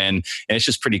within. And it's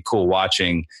just pretty cool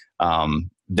watching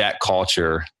that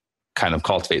culture kind of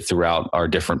cultivate throughout our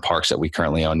different parks that we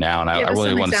currently own now. And I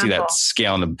really want to see that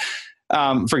scale.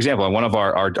 For example, one of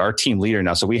our team leader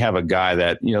now, so we have a guy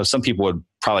that, some people would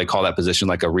probably call that position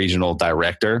like a regional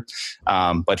director,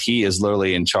 but he is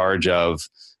literally in charge of,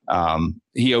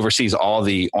 he oversees all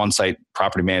the on-site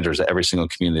property managers at every single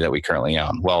community that we currently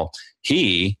own. Well,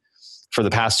 he, for the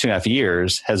past 2.5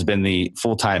 years, has been the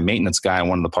full-time maintenance guy in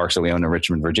one of the parks that we own in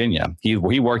Richmond, Virginia. He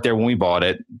worked there when we bought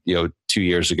it, 2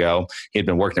 years ago. He had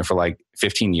been working there for like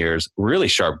 15 years. Really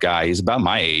sharp guy. He's about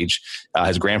my age.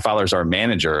 His grandfather's our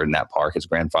manager in that park. His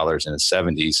grandfather's in his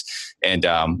 70s.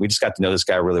 And we just got to know this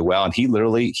guy really well. And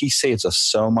he saves us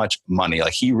so much money.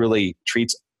 Like he really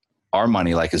treats our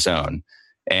money like his own.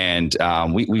 And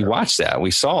we watched that,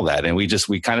 we saw that, and we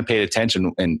kind of paid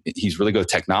attention. And he's really good with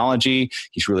technology.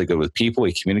 He's really good with people.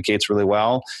 He communicates really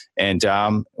well. And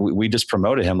we just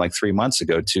promoted him like 3 months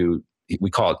ago to, we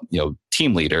call it,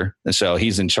 team leader. And so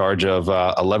he's in charge of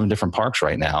 11 different parks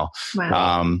right now.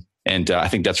 Wow. And I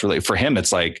think that's really, for him,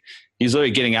 it's like, he's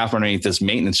literally getting out from underneath this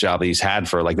maintenance job that he's had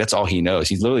for that's all he knows.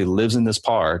 He literally lives in this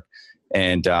park.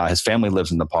 And his family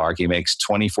lives in the park. He makes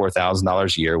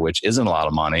 $24,000 a year, which isn't a lot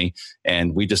of money.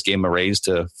 And we just gave him a raise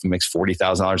he makes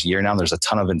 $40,000 a year now. And there's a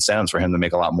ton of incentives for him to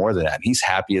make a lot more than that. And he's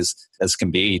happy as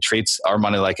can be. He treats our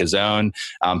money like his own.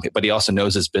 But he also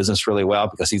knows his business really well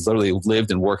because he's literally lived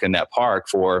and worked in that park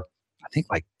for, I think,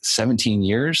 like 17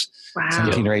 years, wow.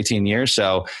 17 or 18 years.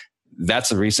 So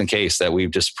that's a recent case that we've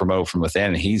just promoted from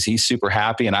within. And he's super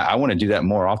happy. And I want to do that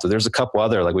more often. There's a couple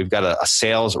other, like we've got a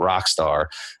sales rock star.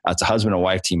 It's a husband and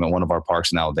wife team at one of our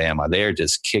parks in Alabama. They are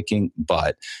just kicking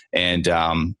butt. And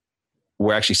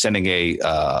we're actually sending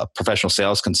a professional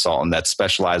sales consultant that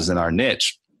specializes in our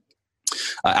niche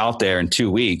out there in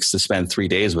 2 weeks to spend 3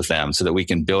 days with them so that we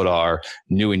can build our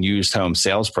new and used home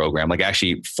sales program, like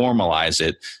actually formalize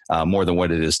it more than what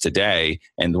it is today.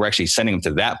 And we're actually sending them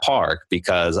to that park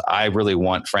because I really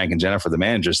want Frank and Jennifer, the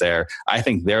managers there. I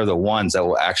think they're the ones that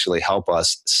will actually help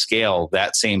us scale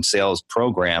that same sales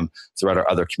program throughout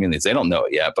our other communities. They don't know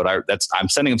it yet, but I'm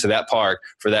sending them to that park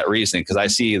for that reason, because I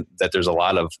see that there's a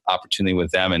lot of opportunity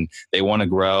with them and they want to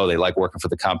grow. They like working for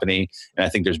the company. And I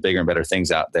think there's bigger and better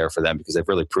things out there for them because they've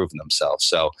really proven themselves.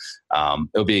 So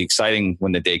it'll be exciting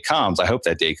when the day comes. I hope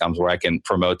that day comes where I can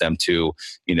promote them to,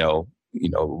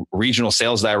 regional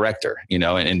sales director,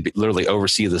 and literally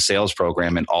oversee the sales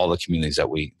program in all the communities that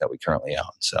we currently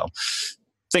own. So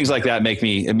things like that makes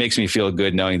me feel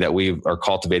good knowing that we are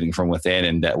cultivating from within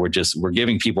and that we're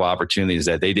giving people opportunities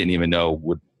that they didn't even know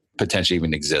would potentially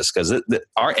even exist. Because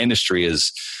our industry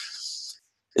is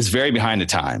very behind the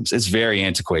times. It's very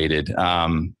antiquated.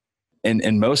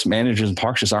 And most managers and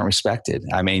parks just aren't respected.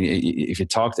 I mean, if you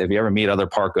ever meet other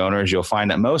park owners, you'll find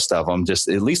that most of them, just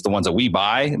at least the ones that we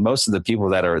buy, most of the people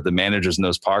that are the managers in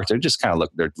those parks, they're just kind of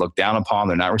they're looked down upon.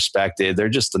 They're not respected. They're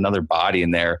just another body in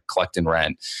there collecting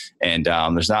rent. And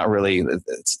there's not really,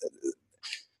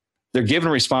 they're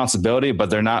given responsibility, but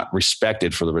they're not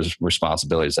respected for the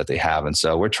responsibilities that they have. And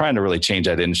so we're trying to really change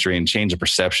that industry and change the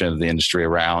perception of the industry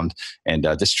around and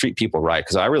just treat people right.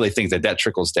 Because I really think that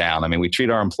trickles down. I mean, we treat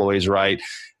our employees right.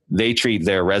 They treat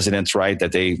their residents right.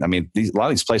 A lot of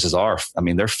these places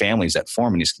they're families that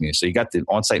form in these communities. So you got the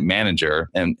on-site manager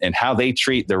and how they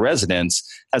treat their residents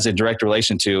has a direct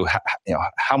relation to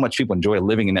how much people enjoy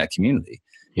living in that community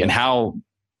and how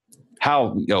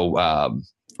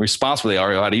responsible they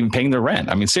are about even paying their rent.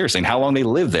 I mean, seriously, and how long they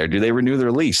live there. Do they renew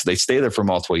their lease? They stay there for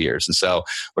multiple years. And so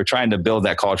we're trying to build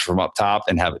that culture from up top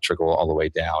and have it trickle all the way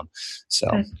down. So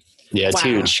yeah, it's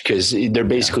huge because they're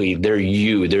basically, they're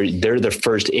you. They're the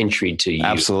first entry to you.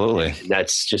 Absolutely. And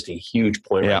that's just a huge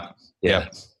point. Yeah.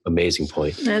 Amazing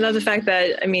point. And I love the fact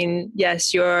that,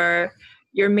 yes,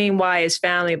 your main why is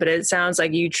family, but it sounds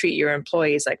like you treat your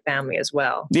employees like family as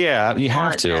well. Yeah, you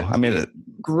have to. I mean,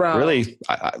 grow. Really,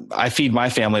 I feed my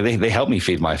family. They help me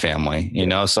feed my family,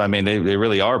 So, I mean, they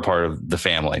really are part of the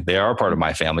family. They are part of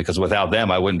my family because without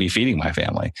them, I wouldn't be feeding my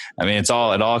family. I mean, it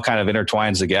all kind of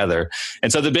intertwines together.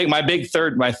 And so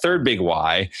my third big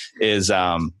why is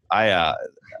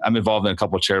I'm involved in a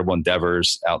couple of charitable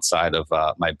endeavors outside of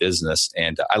my business.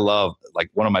 And I love,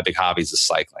 one of my big hobbies is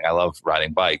cycling. I love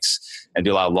riding bikes. I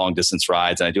do a lot of long distance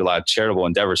rides and I do a lot of charitable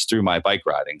endeavors through my bike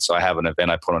riding. So I have an event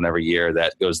I put on every year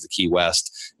that goes to Key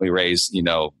West. We raise,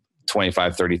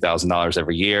 $25,000, $30,000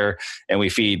 every year. And we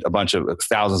feed a bunch of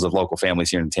thousands of local families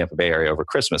here in the Tampa Bay area over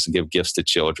Christmas and give gifts to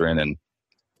children. And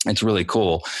it's really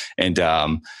cool. And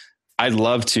I'd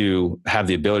love to have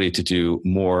the ability to do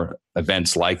more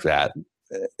events like that,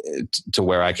 to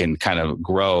where I can kind of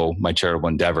grow my charitable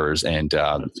endeavors. And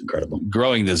That's incredible.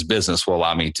 Growing this business will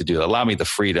allow me the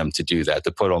freedom to do that,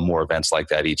 to put on more events like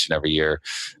that each and every year.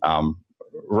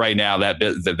 Right now, that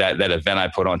event I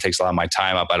put on takes a lot of my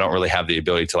time up. I don't really have the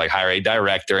ability to like hire a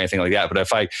director or anything like that. But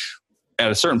if at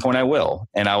a certain point I will,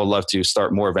 and I would love to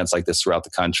start more events like this throughout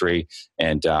the country,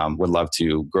 and would love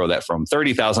to grow that from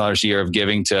 $30,000 a year of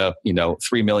giving to,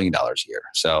 $3 million a year.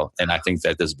 So, and I think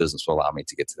that this business will allow me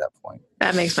to get to that point.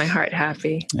 That makes my heart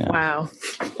happy. Yeah.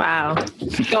 Wow.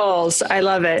 Goals. I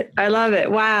love it.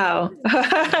 Wow.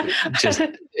 Just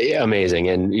amazing.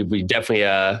 And we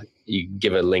definitely, you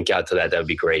give a link out to that would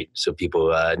be great. So people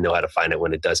know how to find it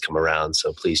when it does come around.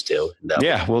 So please do.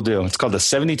 Yeah, we'll do. It's called the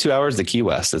 72 Hours to Key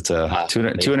West. It's a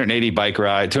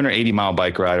 280 mile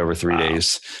bike ride over 3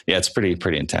 days. Yeah, it's pretty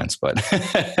intense, but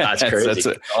that's crazy. That's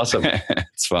awesome.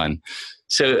 It's fun.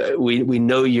 So we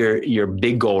know your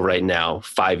big goal right now,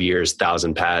 5 years,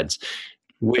 1,000 pads.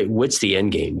 What's the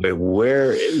end game?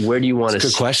 Where do you want to?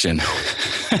 Good question.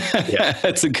 Yeah,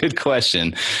 that's a good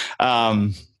question.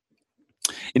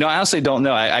 I honestly don't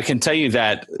know. I can tell you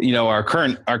that, our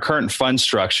current fund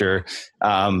structure,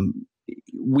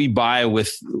 we buy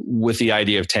with the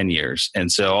idea of 10 years.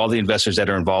 And so all the investors that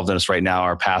are involved in us right now,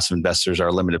 our passive investors,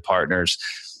 our limited partners,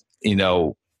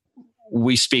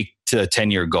 we speak to a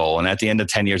 10-year goal. And at the end of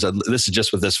 10 years, this is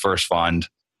just with this first fund,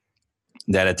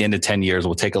 that at the end of 10 years,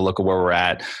 we'll take a look at where we're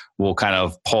at. We'll kind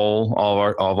of poll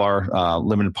all of our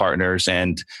limited partners.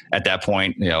 And at that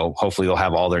point, hopefully they'll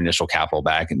have all their initial capital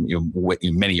back, and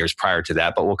many years prior to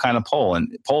that, but we'll kind of poll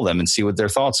them and see what their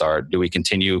thoughts are. Do we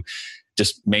continue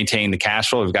just maintain the cash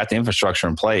flow? We've got the infrastructure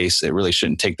in place. It really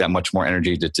shouldn't take that much more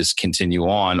energy to just continue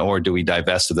on, or do we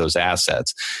divest of those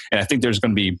assets? And I think there's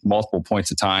going to be multiple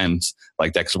points of times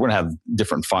like that, because we're going to have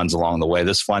different funds along the way.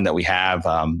 This fund that we have,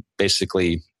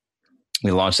 basically,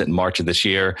 we launched it in March of this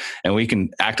year, and we can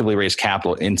actively raise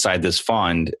capital inside this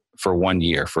fund for 1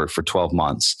 year, for 12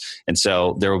 months. And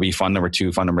so there will be fund number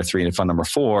 2, fund number 3, and fund number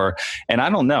 4. And I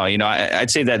don't know, I'd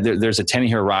say that there's a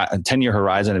 10-year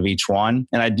horizon of each one.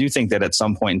 And I do think that at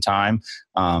some point in time,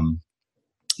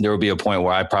 there will be a point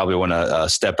where I probably want to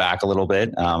step back a little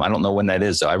bit. I don't know when that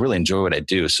is, though. I really enjoy what I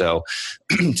do. So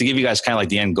to give you guys kind of like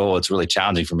the end goal, it's really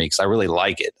challenging for me because I really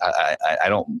like it. I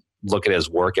don't look at it as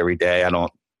work every day. I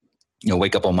don't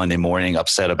wake up on Monday morning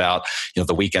upset about,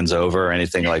 the weekend's over or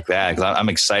anything like that. Cause I'm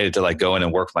excited to go in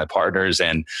and work with my partners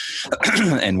and,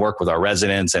 and work with our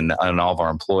residents and all of our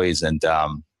employees. And, so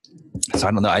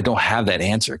I don't know. I don't have that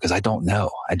answer because I don't know.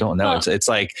 Huh. It's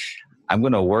like, I'm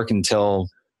going to work until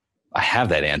I have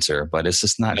that answer, but it's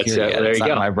just not here yet. It's not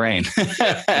in my brain.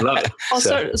 I love it. Well,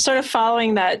 sort of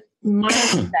following that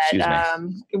mindset,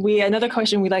 another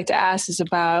question we like to ask is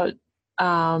about,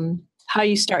 how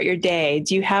you start your day.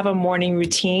 Do you have a morning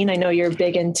routine? I know you're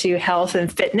big into health and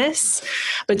fitness,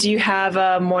 but do you have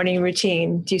a morning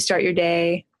routine? Do you start your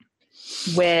day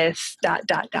with ...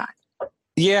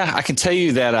 Yeah, I can tell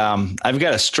you that I've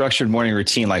got a structured morning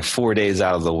routine like 4 days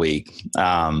out of the week.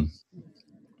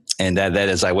 And that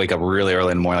is, I wake up really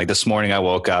early in the morning. Like this morning, I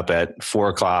woke up at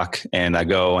 4:00 and I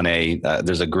go on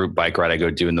there's a group bike ride I go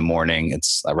do in the morning.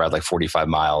 I ride like 45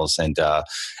 miles. And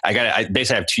I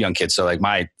basically have 2 young kids. So like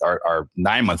our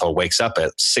 9-month-old wakes up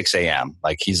at 6 a.m.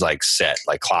 Like he's like set,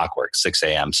 like clockwork, 6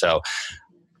 a.m. So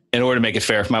in order to make it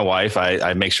fair for my wife,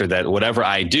 I make sure that whatever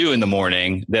I do in the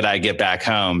morning, that I get back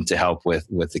home to help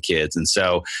with the kids. And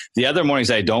so the other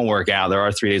mornings I don't work out, there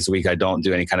are 3 days a week I don't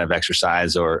do any kind of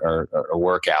exercise or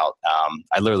workout.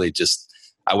 I literally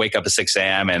I wake up at 6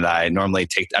 a.m. and I normally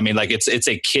it's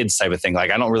a kids type of thing.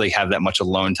 Like I don't really have that much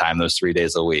alone time those 3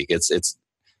 days a week. It's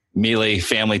mealy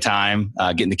family time,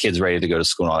 getting the kids ready to go to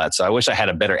school and all that. So I wish I had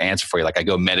a better answer for you. Like I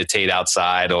go meditate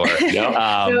outside or,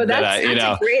 no, that's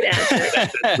a great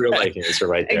answer. That's real life answer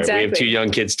right there. Exactly. We have 2 young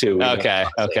kids too. Okay.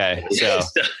 So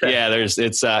yeah,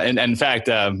 and in fact,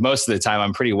 most of the time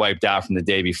I'm pretty wiped out from the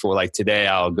day before. Like today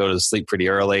I'll go to sleep pretty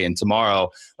early, and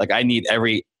tomorrow, like I need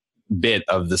every bit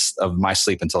of my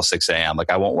sleep until 6 a.m.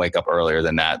 Like I won't wake up earlier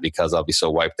than that because I'll be so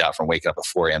wiped out from waking up at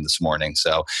 4 a.m. this morning.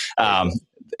 So,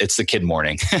 it's the kid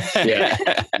morning. Yeah,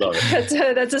 love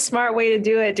it. That's a smart way to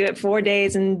do it. Do it 4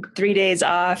 days and 3 days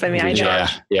off. I mean, I know. Yeah.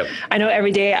 Yep. I know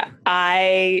every day.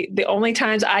 The only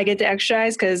times I get to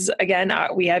exercise, because again,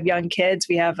 we have young kids.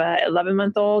 We have a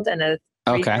 11-month-old and a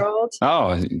 3-year-old.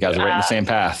 Oh, you guys are right in the same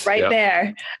path. Right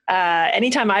there.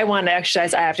 Anytime I want to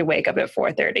exercise, I have to wake up at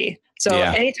 4:30. So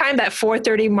anytime that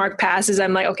 4:30 mark passes,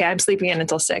 I'm like, okay, I'm sleeping in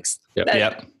until 6.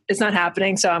 It's not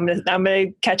happening. So I'm gonna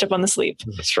catch up on the sleep.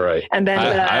 That's right. And then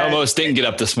I almost didn't get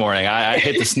up this morning. I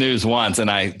hit the snooze once, and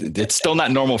it's still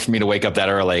not normal for me to wake up that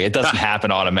early. It doesn't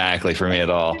happen automatically for me at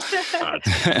all.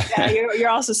 You're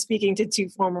also speaking to 2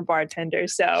 former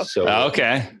bartenders. So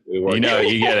okay, you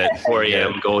get it. 4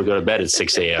 a.m. Go to bed at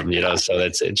 6 a.m. So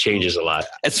it changes a lot.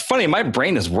 It's funny. My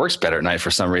brain just works better at night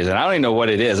for some reason. I don't even know what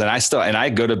it is. And I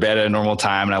go to bed at a normal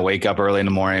time and I wake up early in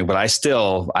the morning, but I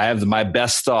have my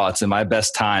best thoughts and my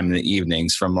best time in the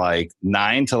evenings from like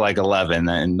 9 to like 11.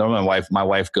 And normally my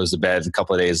wife goes to bed a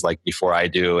couple of days like before I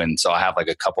do. And so I have like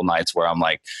a couple nights where I'm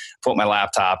like, put my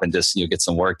laptop and just, get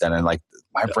some work done. And like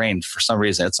my brain, for some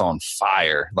reason, it's on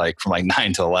fire, like from like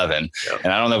 9 to 11. Yeah.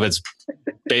 And I don't know if it's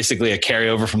basically a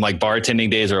carryover from like bartending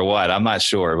days or what. I'm not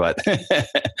sure, but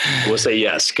we'll say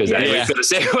yes, because everybody's the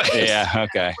same way. Yeah.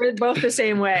 Okay. We're both the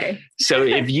same way. So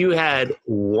if you had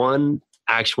one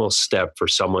actual step for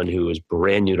someone who is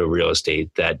brand new to real estate,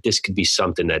 that this could be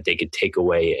something that they could take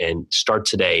away and start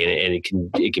today, and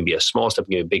it can be a small step, it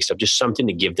can be a big step, just something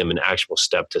to give them an actual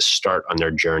step to start on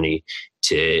their journey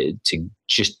to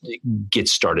just get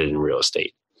started in real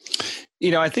estate.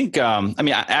 I think,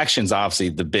 action's obviously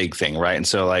the big thing, right? And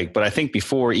so but I think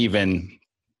before even,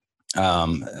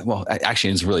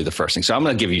 action is really the first thing. So I'm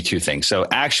going to give you 2 things. So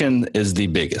action is the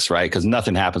biggest, right? Because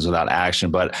nothing happens without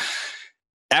action. But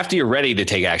after you're ready to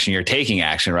take action, you're taking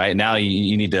action, right? Now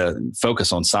you need to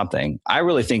focus on something. I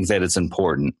really think that it's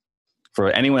important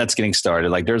for anyone that's getting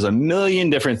started. Like there's a million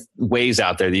different ways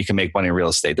out there that you can make money in real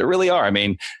estate. There really are.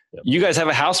 You guys have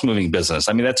a house moving business.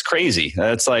 That's crazy.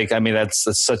 That's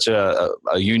that's such a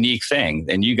unique thing.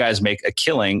 And you guys make a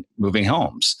killing moving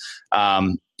homes.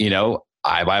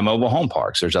 I buy mobile home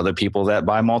parks. There's other people that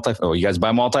buy you guys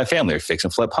buy multifamily, or fix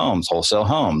and flip homes, wholesale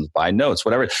homes, buy notes,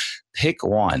 whatever. Pick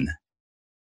one.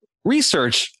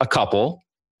 Research a couple,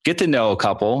 get to know a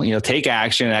couple, take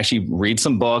action, actually read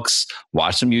some books,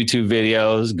 watch some YouTube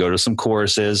videos, go to some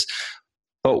courses.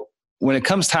 But when it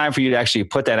comes time for you to actually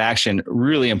put that action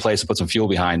really in place and put some fuel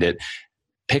behind it,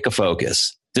 pick a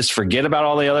focus. Just forget about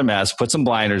all the other mess, put some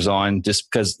blinders on,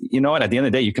 just because you know what, at the end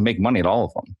of the day, you can make money at all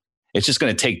of them. It's just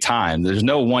going to take time. There's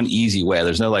no one easy way.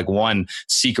 There's no one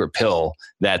secret pill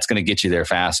that's going to get you there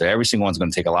faster. Every single one's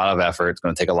going to take a lot of effort. It's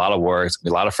going to take a lot of work. It's going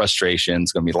to be a lot of frustration.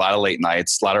 It's going to be a lot of late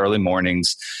nights, a lot of early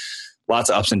mornings, lots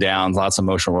of ups and downs, lots of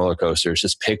emotional roller coasters.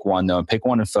 Just pick one though, and pick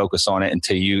one and focus on it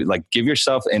until you give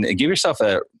yourself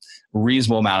a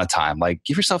reasonable amount of time.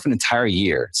 Give yourself an entire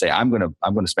year. Say, I'm going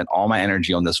to spend all my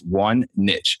energy on this one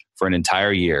niche for an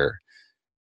entire year.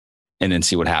 And then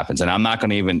see what happens. And I'm not going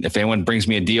to if anyone brings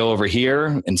me a deal over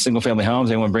here in single family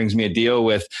homes, anyone brings me a deal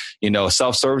with, a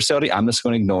self-service facility, I'm just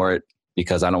going to ignore it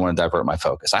because I don't want to divert my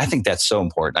focus. I think that's so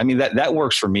important. That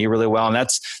works for me really well. And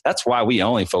that's why we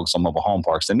only focus on mobile home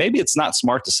parks. And maybe it's not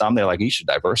smart to some. They're like, you should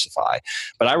diversify.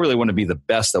 But I really want to be the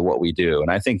best at what we do. And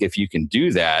I think if you can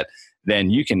do that, then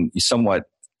you can somewhat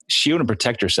shield and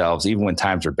protect yourselves even when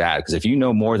times are bad. Because if you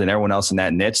know more than everyone else in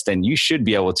that niche, then you should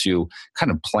be able to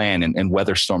kind of plan and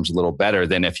weather storms a little better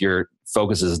than if your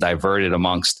focus is diverted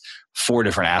amongst 4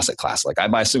 different asset classes. Like I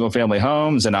buy single family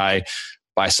homes and I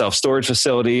buy self-storage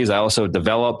facilities. I also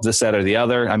develop this, that, or the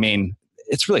other.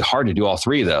 It's really hard to do all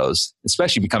 3 of those,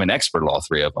 especially become an expert at all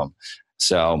 3 of them.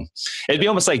 So it'd be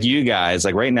almost like you guys,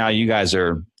 like right now,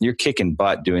 you're kicking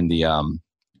butt doing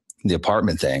the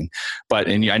apartment thing,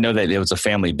 and I know that it was a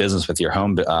family business with your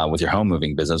home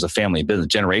moving business, a family business,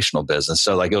 generational business.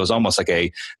 So it was almost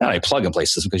like not a plug and play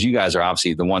system, because you guys are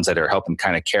obviously the ones that are helping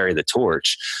kind of carry the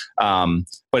torch.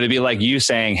 But it'd be like you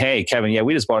saying, hey, Kevin,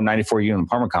 we just bought a 94 unit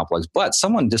apartment complex, but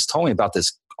someone just told me about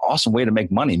this awesome way to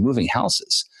make money moving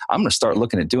houses. I'm going to start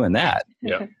looking at doing that.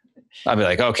 Yeah. I'd be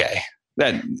like, okay,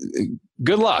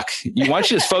 good luck. Why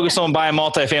don't you just focus on buying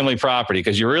multifamily property,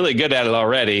 because you're really good at it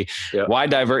already. Yep. Why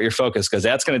divert your focus? Because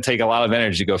that's going to take a lot of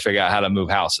energy to go figure out how to move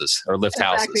houses or lift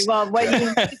houses. Well, what you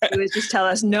need to do is just tell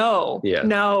us no,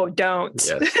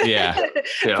 don't. Yes.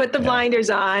 Yeah. Put the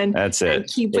blinders on. That's it.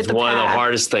 Keep with the one path. Of the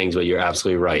hardest things, but you're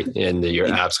absolutely right. And you're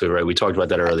absolutely right. We talked about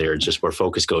that earlier. It's just where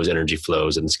focus goes, energy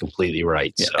flows, and it's completely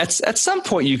right. Yeah. So. At some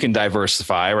point you can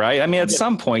diversify, right? At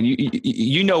some point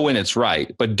you know when it's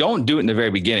right, but don't do it in the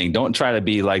very beginning. Don't try to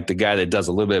be like the guy that does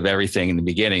a little bit of everything in the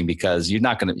beginning, because you're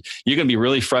going to be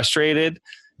really frustrated,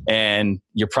 and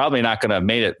you're probably not going to have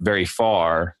made it very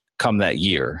far come that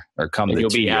year or come and the you'll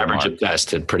be 2-year average mark. at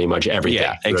best at pretty much everything.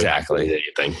 Yeah, exactly.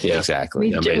 Yeah,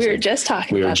 exactly. We were just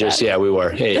talking about that. We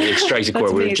were. Hey, it strikes a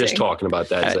chord. We were just talking about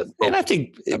that. And I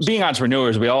think being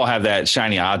entrepreneurs, we all have that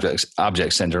shiny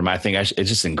object syndrome. I think it's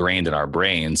just ingrained in our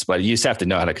brains, but you just have to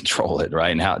know how to control it,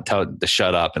 right? And how tell it to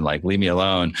shut up and like, leave me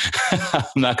alone. I'm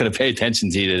not going to pay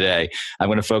attention to you today. I'm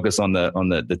going to focus on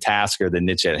the task or the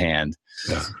niche at hand.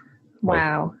 Yeah.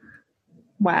 Wow.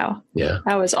 Yeah.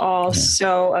 That was all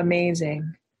so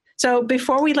amazing. So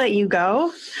before we let you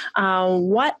go,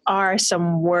 what are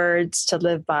some words to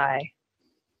live by?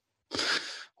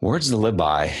 Words to live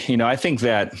by. I think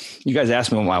that you guys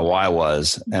asked me what my why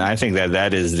was, and I think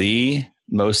that is the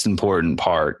most important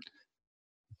part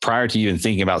prior to you even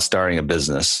thinking about starting a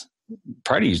business,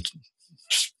 prior to you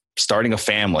starting a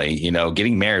family,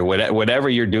 getting married, whatever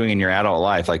you're doing in your adult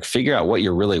life, like figure out what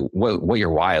your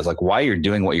why is, like why you're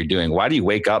doing what you're doing. Why do you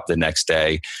wake up the next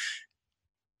day?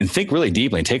 And think really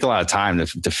deeply and take a lot of time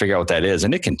to figure out what that is.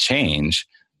 And it can change,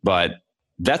 but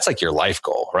that's like your life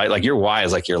goal, right? Like your why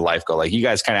is like your life goal. Like you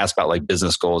guys kind of ask about like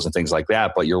business goals and things like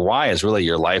that, but your why is really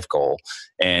your life goal.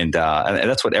 And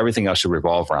that's what everything else should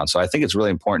revolve around. So I think it's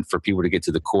really important for people to get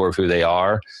to the core of who they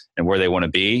are and where they want to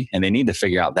be. And they need to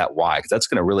figure out that why, because that's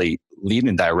going to really lead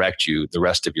and direct you the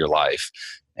rest of your life.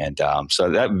 And so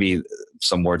that would be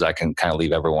some words I can kind of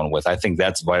leave everyone with. I think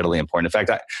that's vitally important. In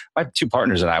fact, my two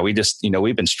partners and I, we just,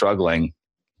 we've been struggling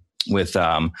with,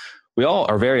 we all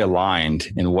are very aligned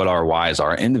in what our whys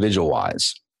are, individual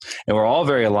whys. And we're all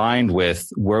very aligned with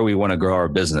where we want to grow our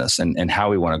business and how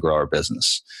we want to grow our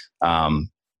business.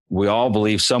 We all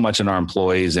believe so much in our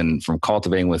employees and from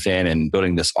cultivating within and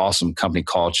building this awesome company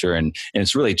culture. And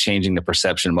it's really changing the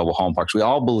perception of mobile home parks. We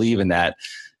all believe in that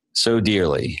so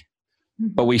dearly.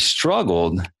 But we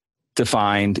struggled to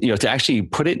find, to actually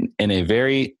put it in a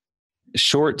very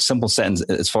short, simple sentence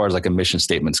as far as like a mission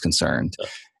statement is concerned.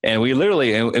 And we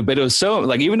literally, but it was so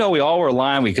like, even though we all were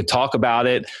aligned, we could talk about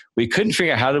it. We couldn't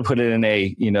figure out how to put it in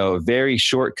a, very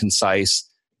short, concise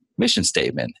mission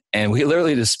statement. And we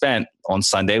literally just spent on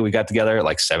Sunday, we got together at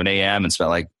like 7 a.m. and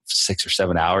spent like 6 or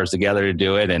 7 hours together to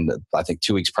do it. And I think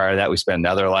 2 weeks prior to that, we spent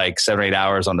another like 7 or 8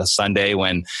 hours on a Sunday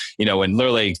when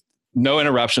literally no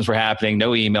interruptions were happening,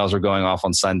 no emails were going off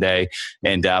on Sunday.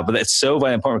 And, but it's so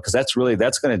very important because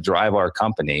that's going to drive our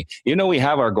company. Even though we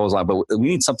have our goals on, but we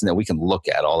need something that we can look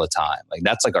at all the time. Like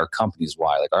that's like our company's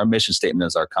why, like our mission statement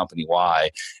is our company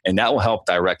why. And that will help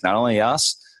direct not only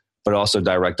us, but also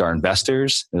direct our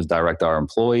investors, direct our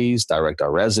employees, direct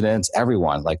our residents,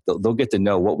 everyone. Like they'll get to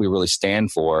know what we really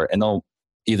stand for and they'll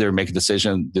either make a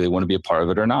decision, do they want to be a part of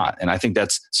it or not? And I think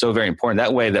that's so very important.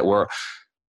 That way that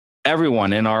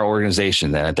everyone in our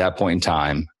organization then at that point in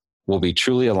time will be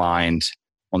truly aligned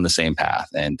on the same path.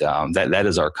 And that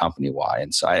is our company why.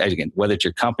 And so again, whether it's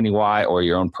your company why or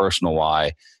your own personal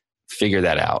why, figure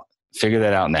that out. Figure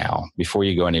that out now before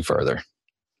you go any further.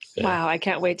 Yeah. Wow. I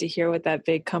can't wait to hear what that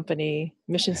big company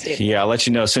mission statement. Yeah. I'll let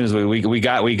you know as soon as we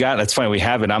got, that's funny. We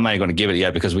have it. I'm not even going to give it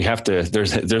yet because we have to,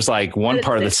 there's like one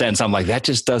part of the sentence. I'm like, that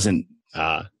just doesn't,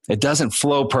 it doesn't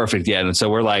flow perfect yet. And so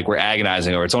we're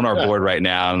agonizing over it. It's on our board right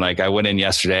now. And like, I went in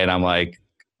yesterday and I'm like,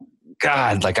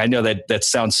 God, like I know that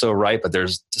sounds so right, but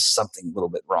there's just something a little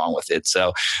bit wrong with it.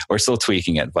 So we're still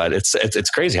tweaking it, but it's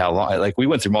crazy how long, like we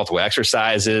went through multiple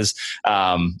exercises.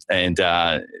 And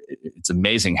it's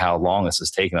amazing how long this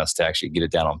has taken us to actually get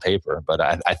it down on paper. But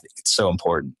I think it's so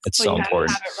important. It's so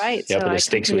important. Have it right. Yeah, so but it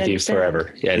sticks with you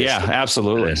forever. Yeah,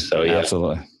 absolutely. So yeah,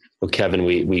 absolutely. Well, Kevin,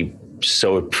 we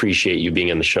so appreciate you being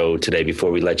on the show today.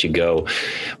 Before we let you go,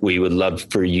 we would love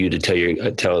for you to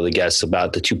tell the guests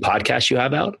about the 2 podcasts you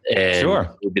have out, and sure,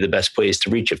 it would be the best place to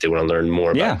reach if they want to learn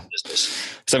more about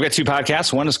business. So I've got 2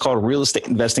 podcasts. One is called Real Estate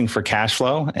Investing for Cash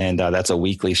Flow, and that's a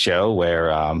weekly show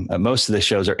where most of the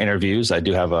shows are interviews. I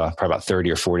do have probably about 30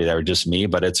 or 40 that are just me,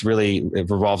 but it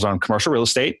revolves on commercial real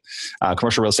estate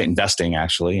investing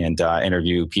actually, and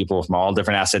interview people from all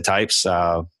different asset types.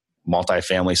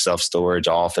 Multifamily, self-storage,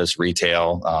 office,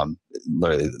 retail.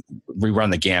 We run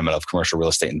the gamut of commercial real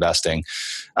estate investing.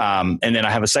 And then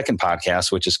I have a second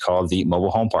podcast, which is called the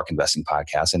Mobile Home Park Investing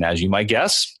Podcast. And as you might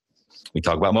guess, we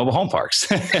talk about mobile home parks.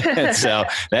 So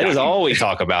that is all we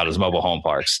talk about is mobile home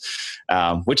parks,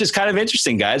 which is kind of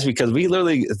interesting, guys, because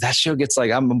that show gets like,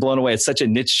 I'm blown away. It's such a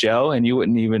niche show and you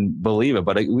wouldn't even believe it,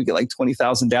 but we get like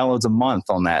 20,000 downloads a month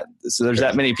on that. So there's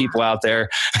that many people out there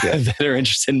that are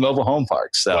interested in mobile home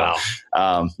parks. So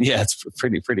wow. It's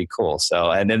pretty cool. So,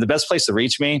 and then the best place to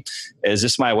reach me is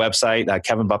just my website,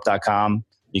 kevinbupp.com.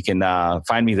 you can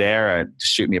find me there.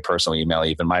 Shoot me a personal email.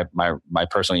 Even my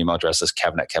personal email address is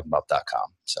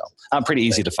kevin@kevinbuff.com. So I'm pretty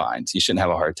easy to find. You shouldn't have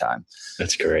a hard time.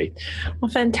 That's great. Well,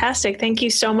 fantastic. Thank you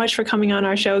so much for coming on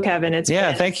our show, Kevin.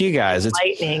 Thank you guys.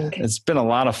 Enlightening. It's been a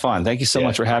lot of fun. Thank you so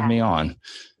much for having me on.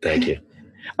 Thank you.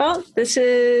 Well, this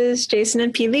is Jason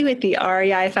and Peely with the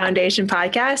REI Foundation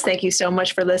podcast. Thank you so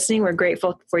much for listening. We're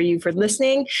grateful for you for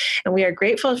listening, and we are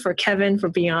grateful for Kevin for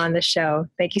being on the show.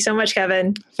 Thank you so much,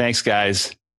 Kevin. Thanks,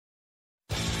 guys.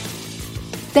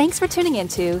 Thanks for tuning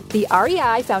into the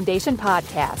REI Foundation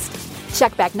podcast.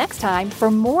 Check back next time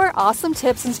for more awesome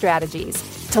tips and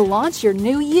strategies to launch your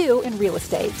new you in real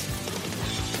estate.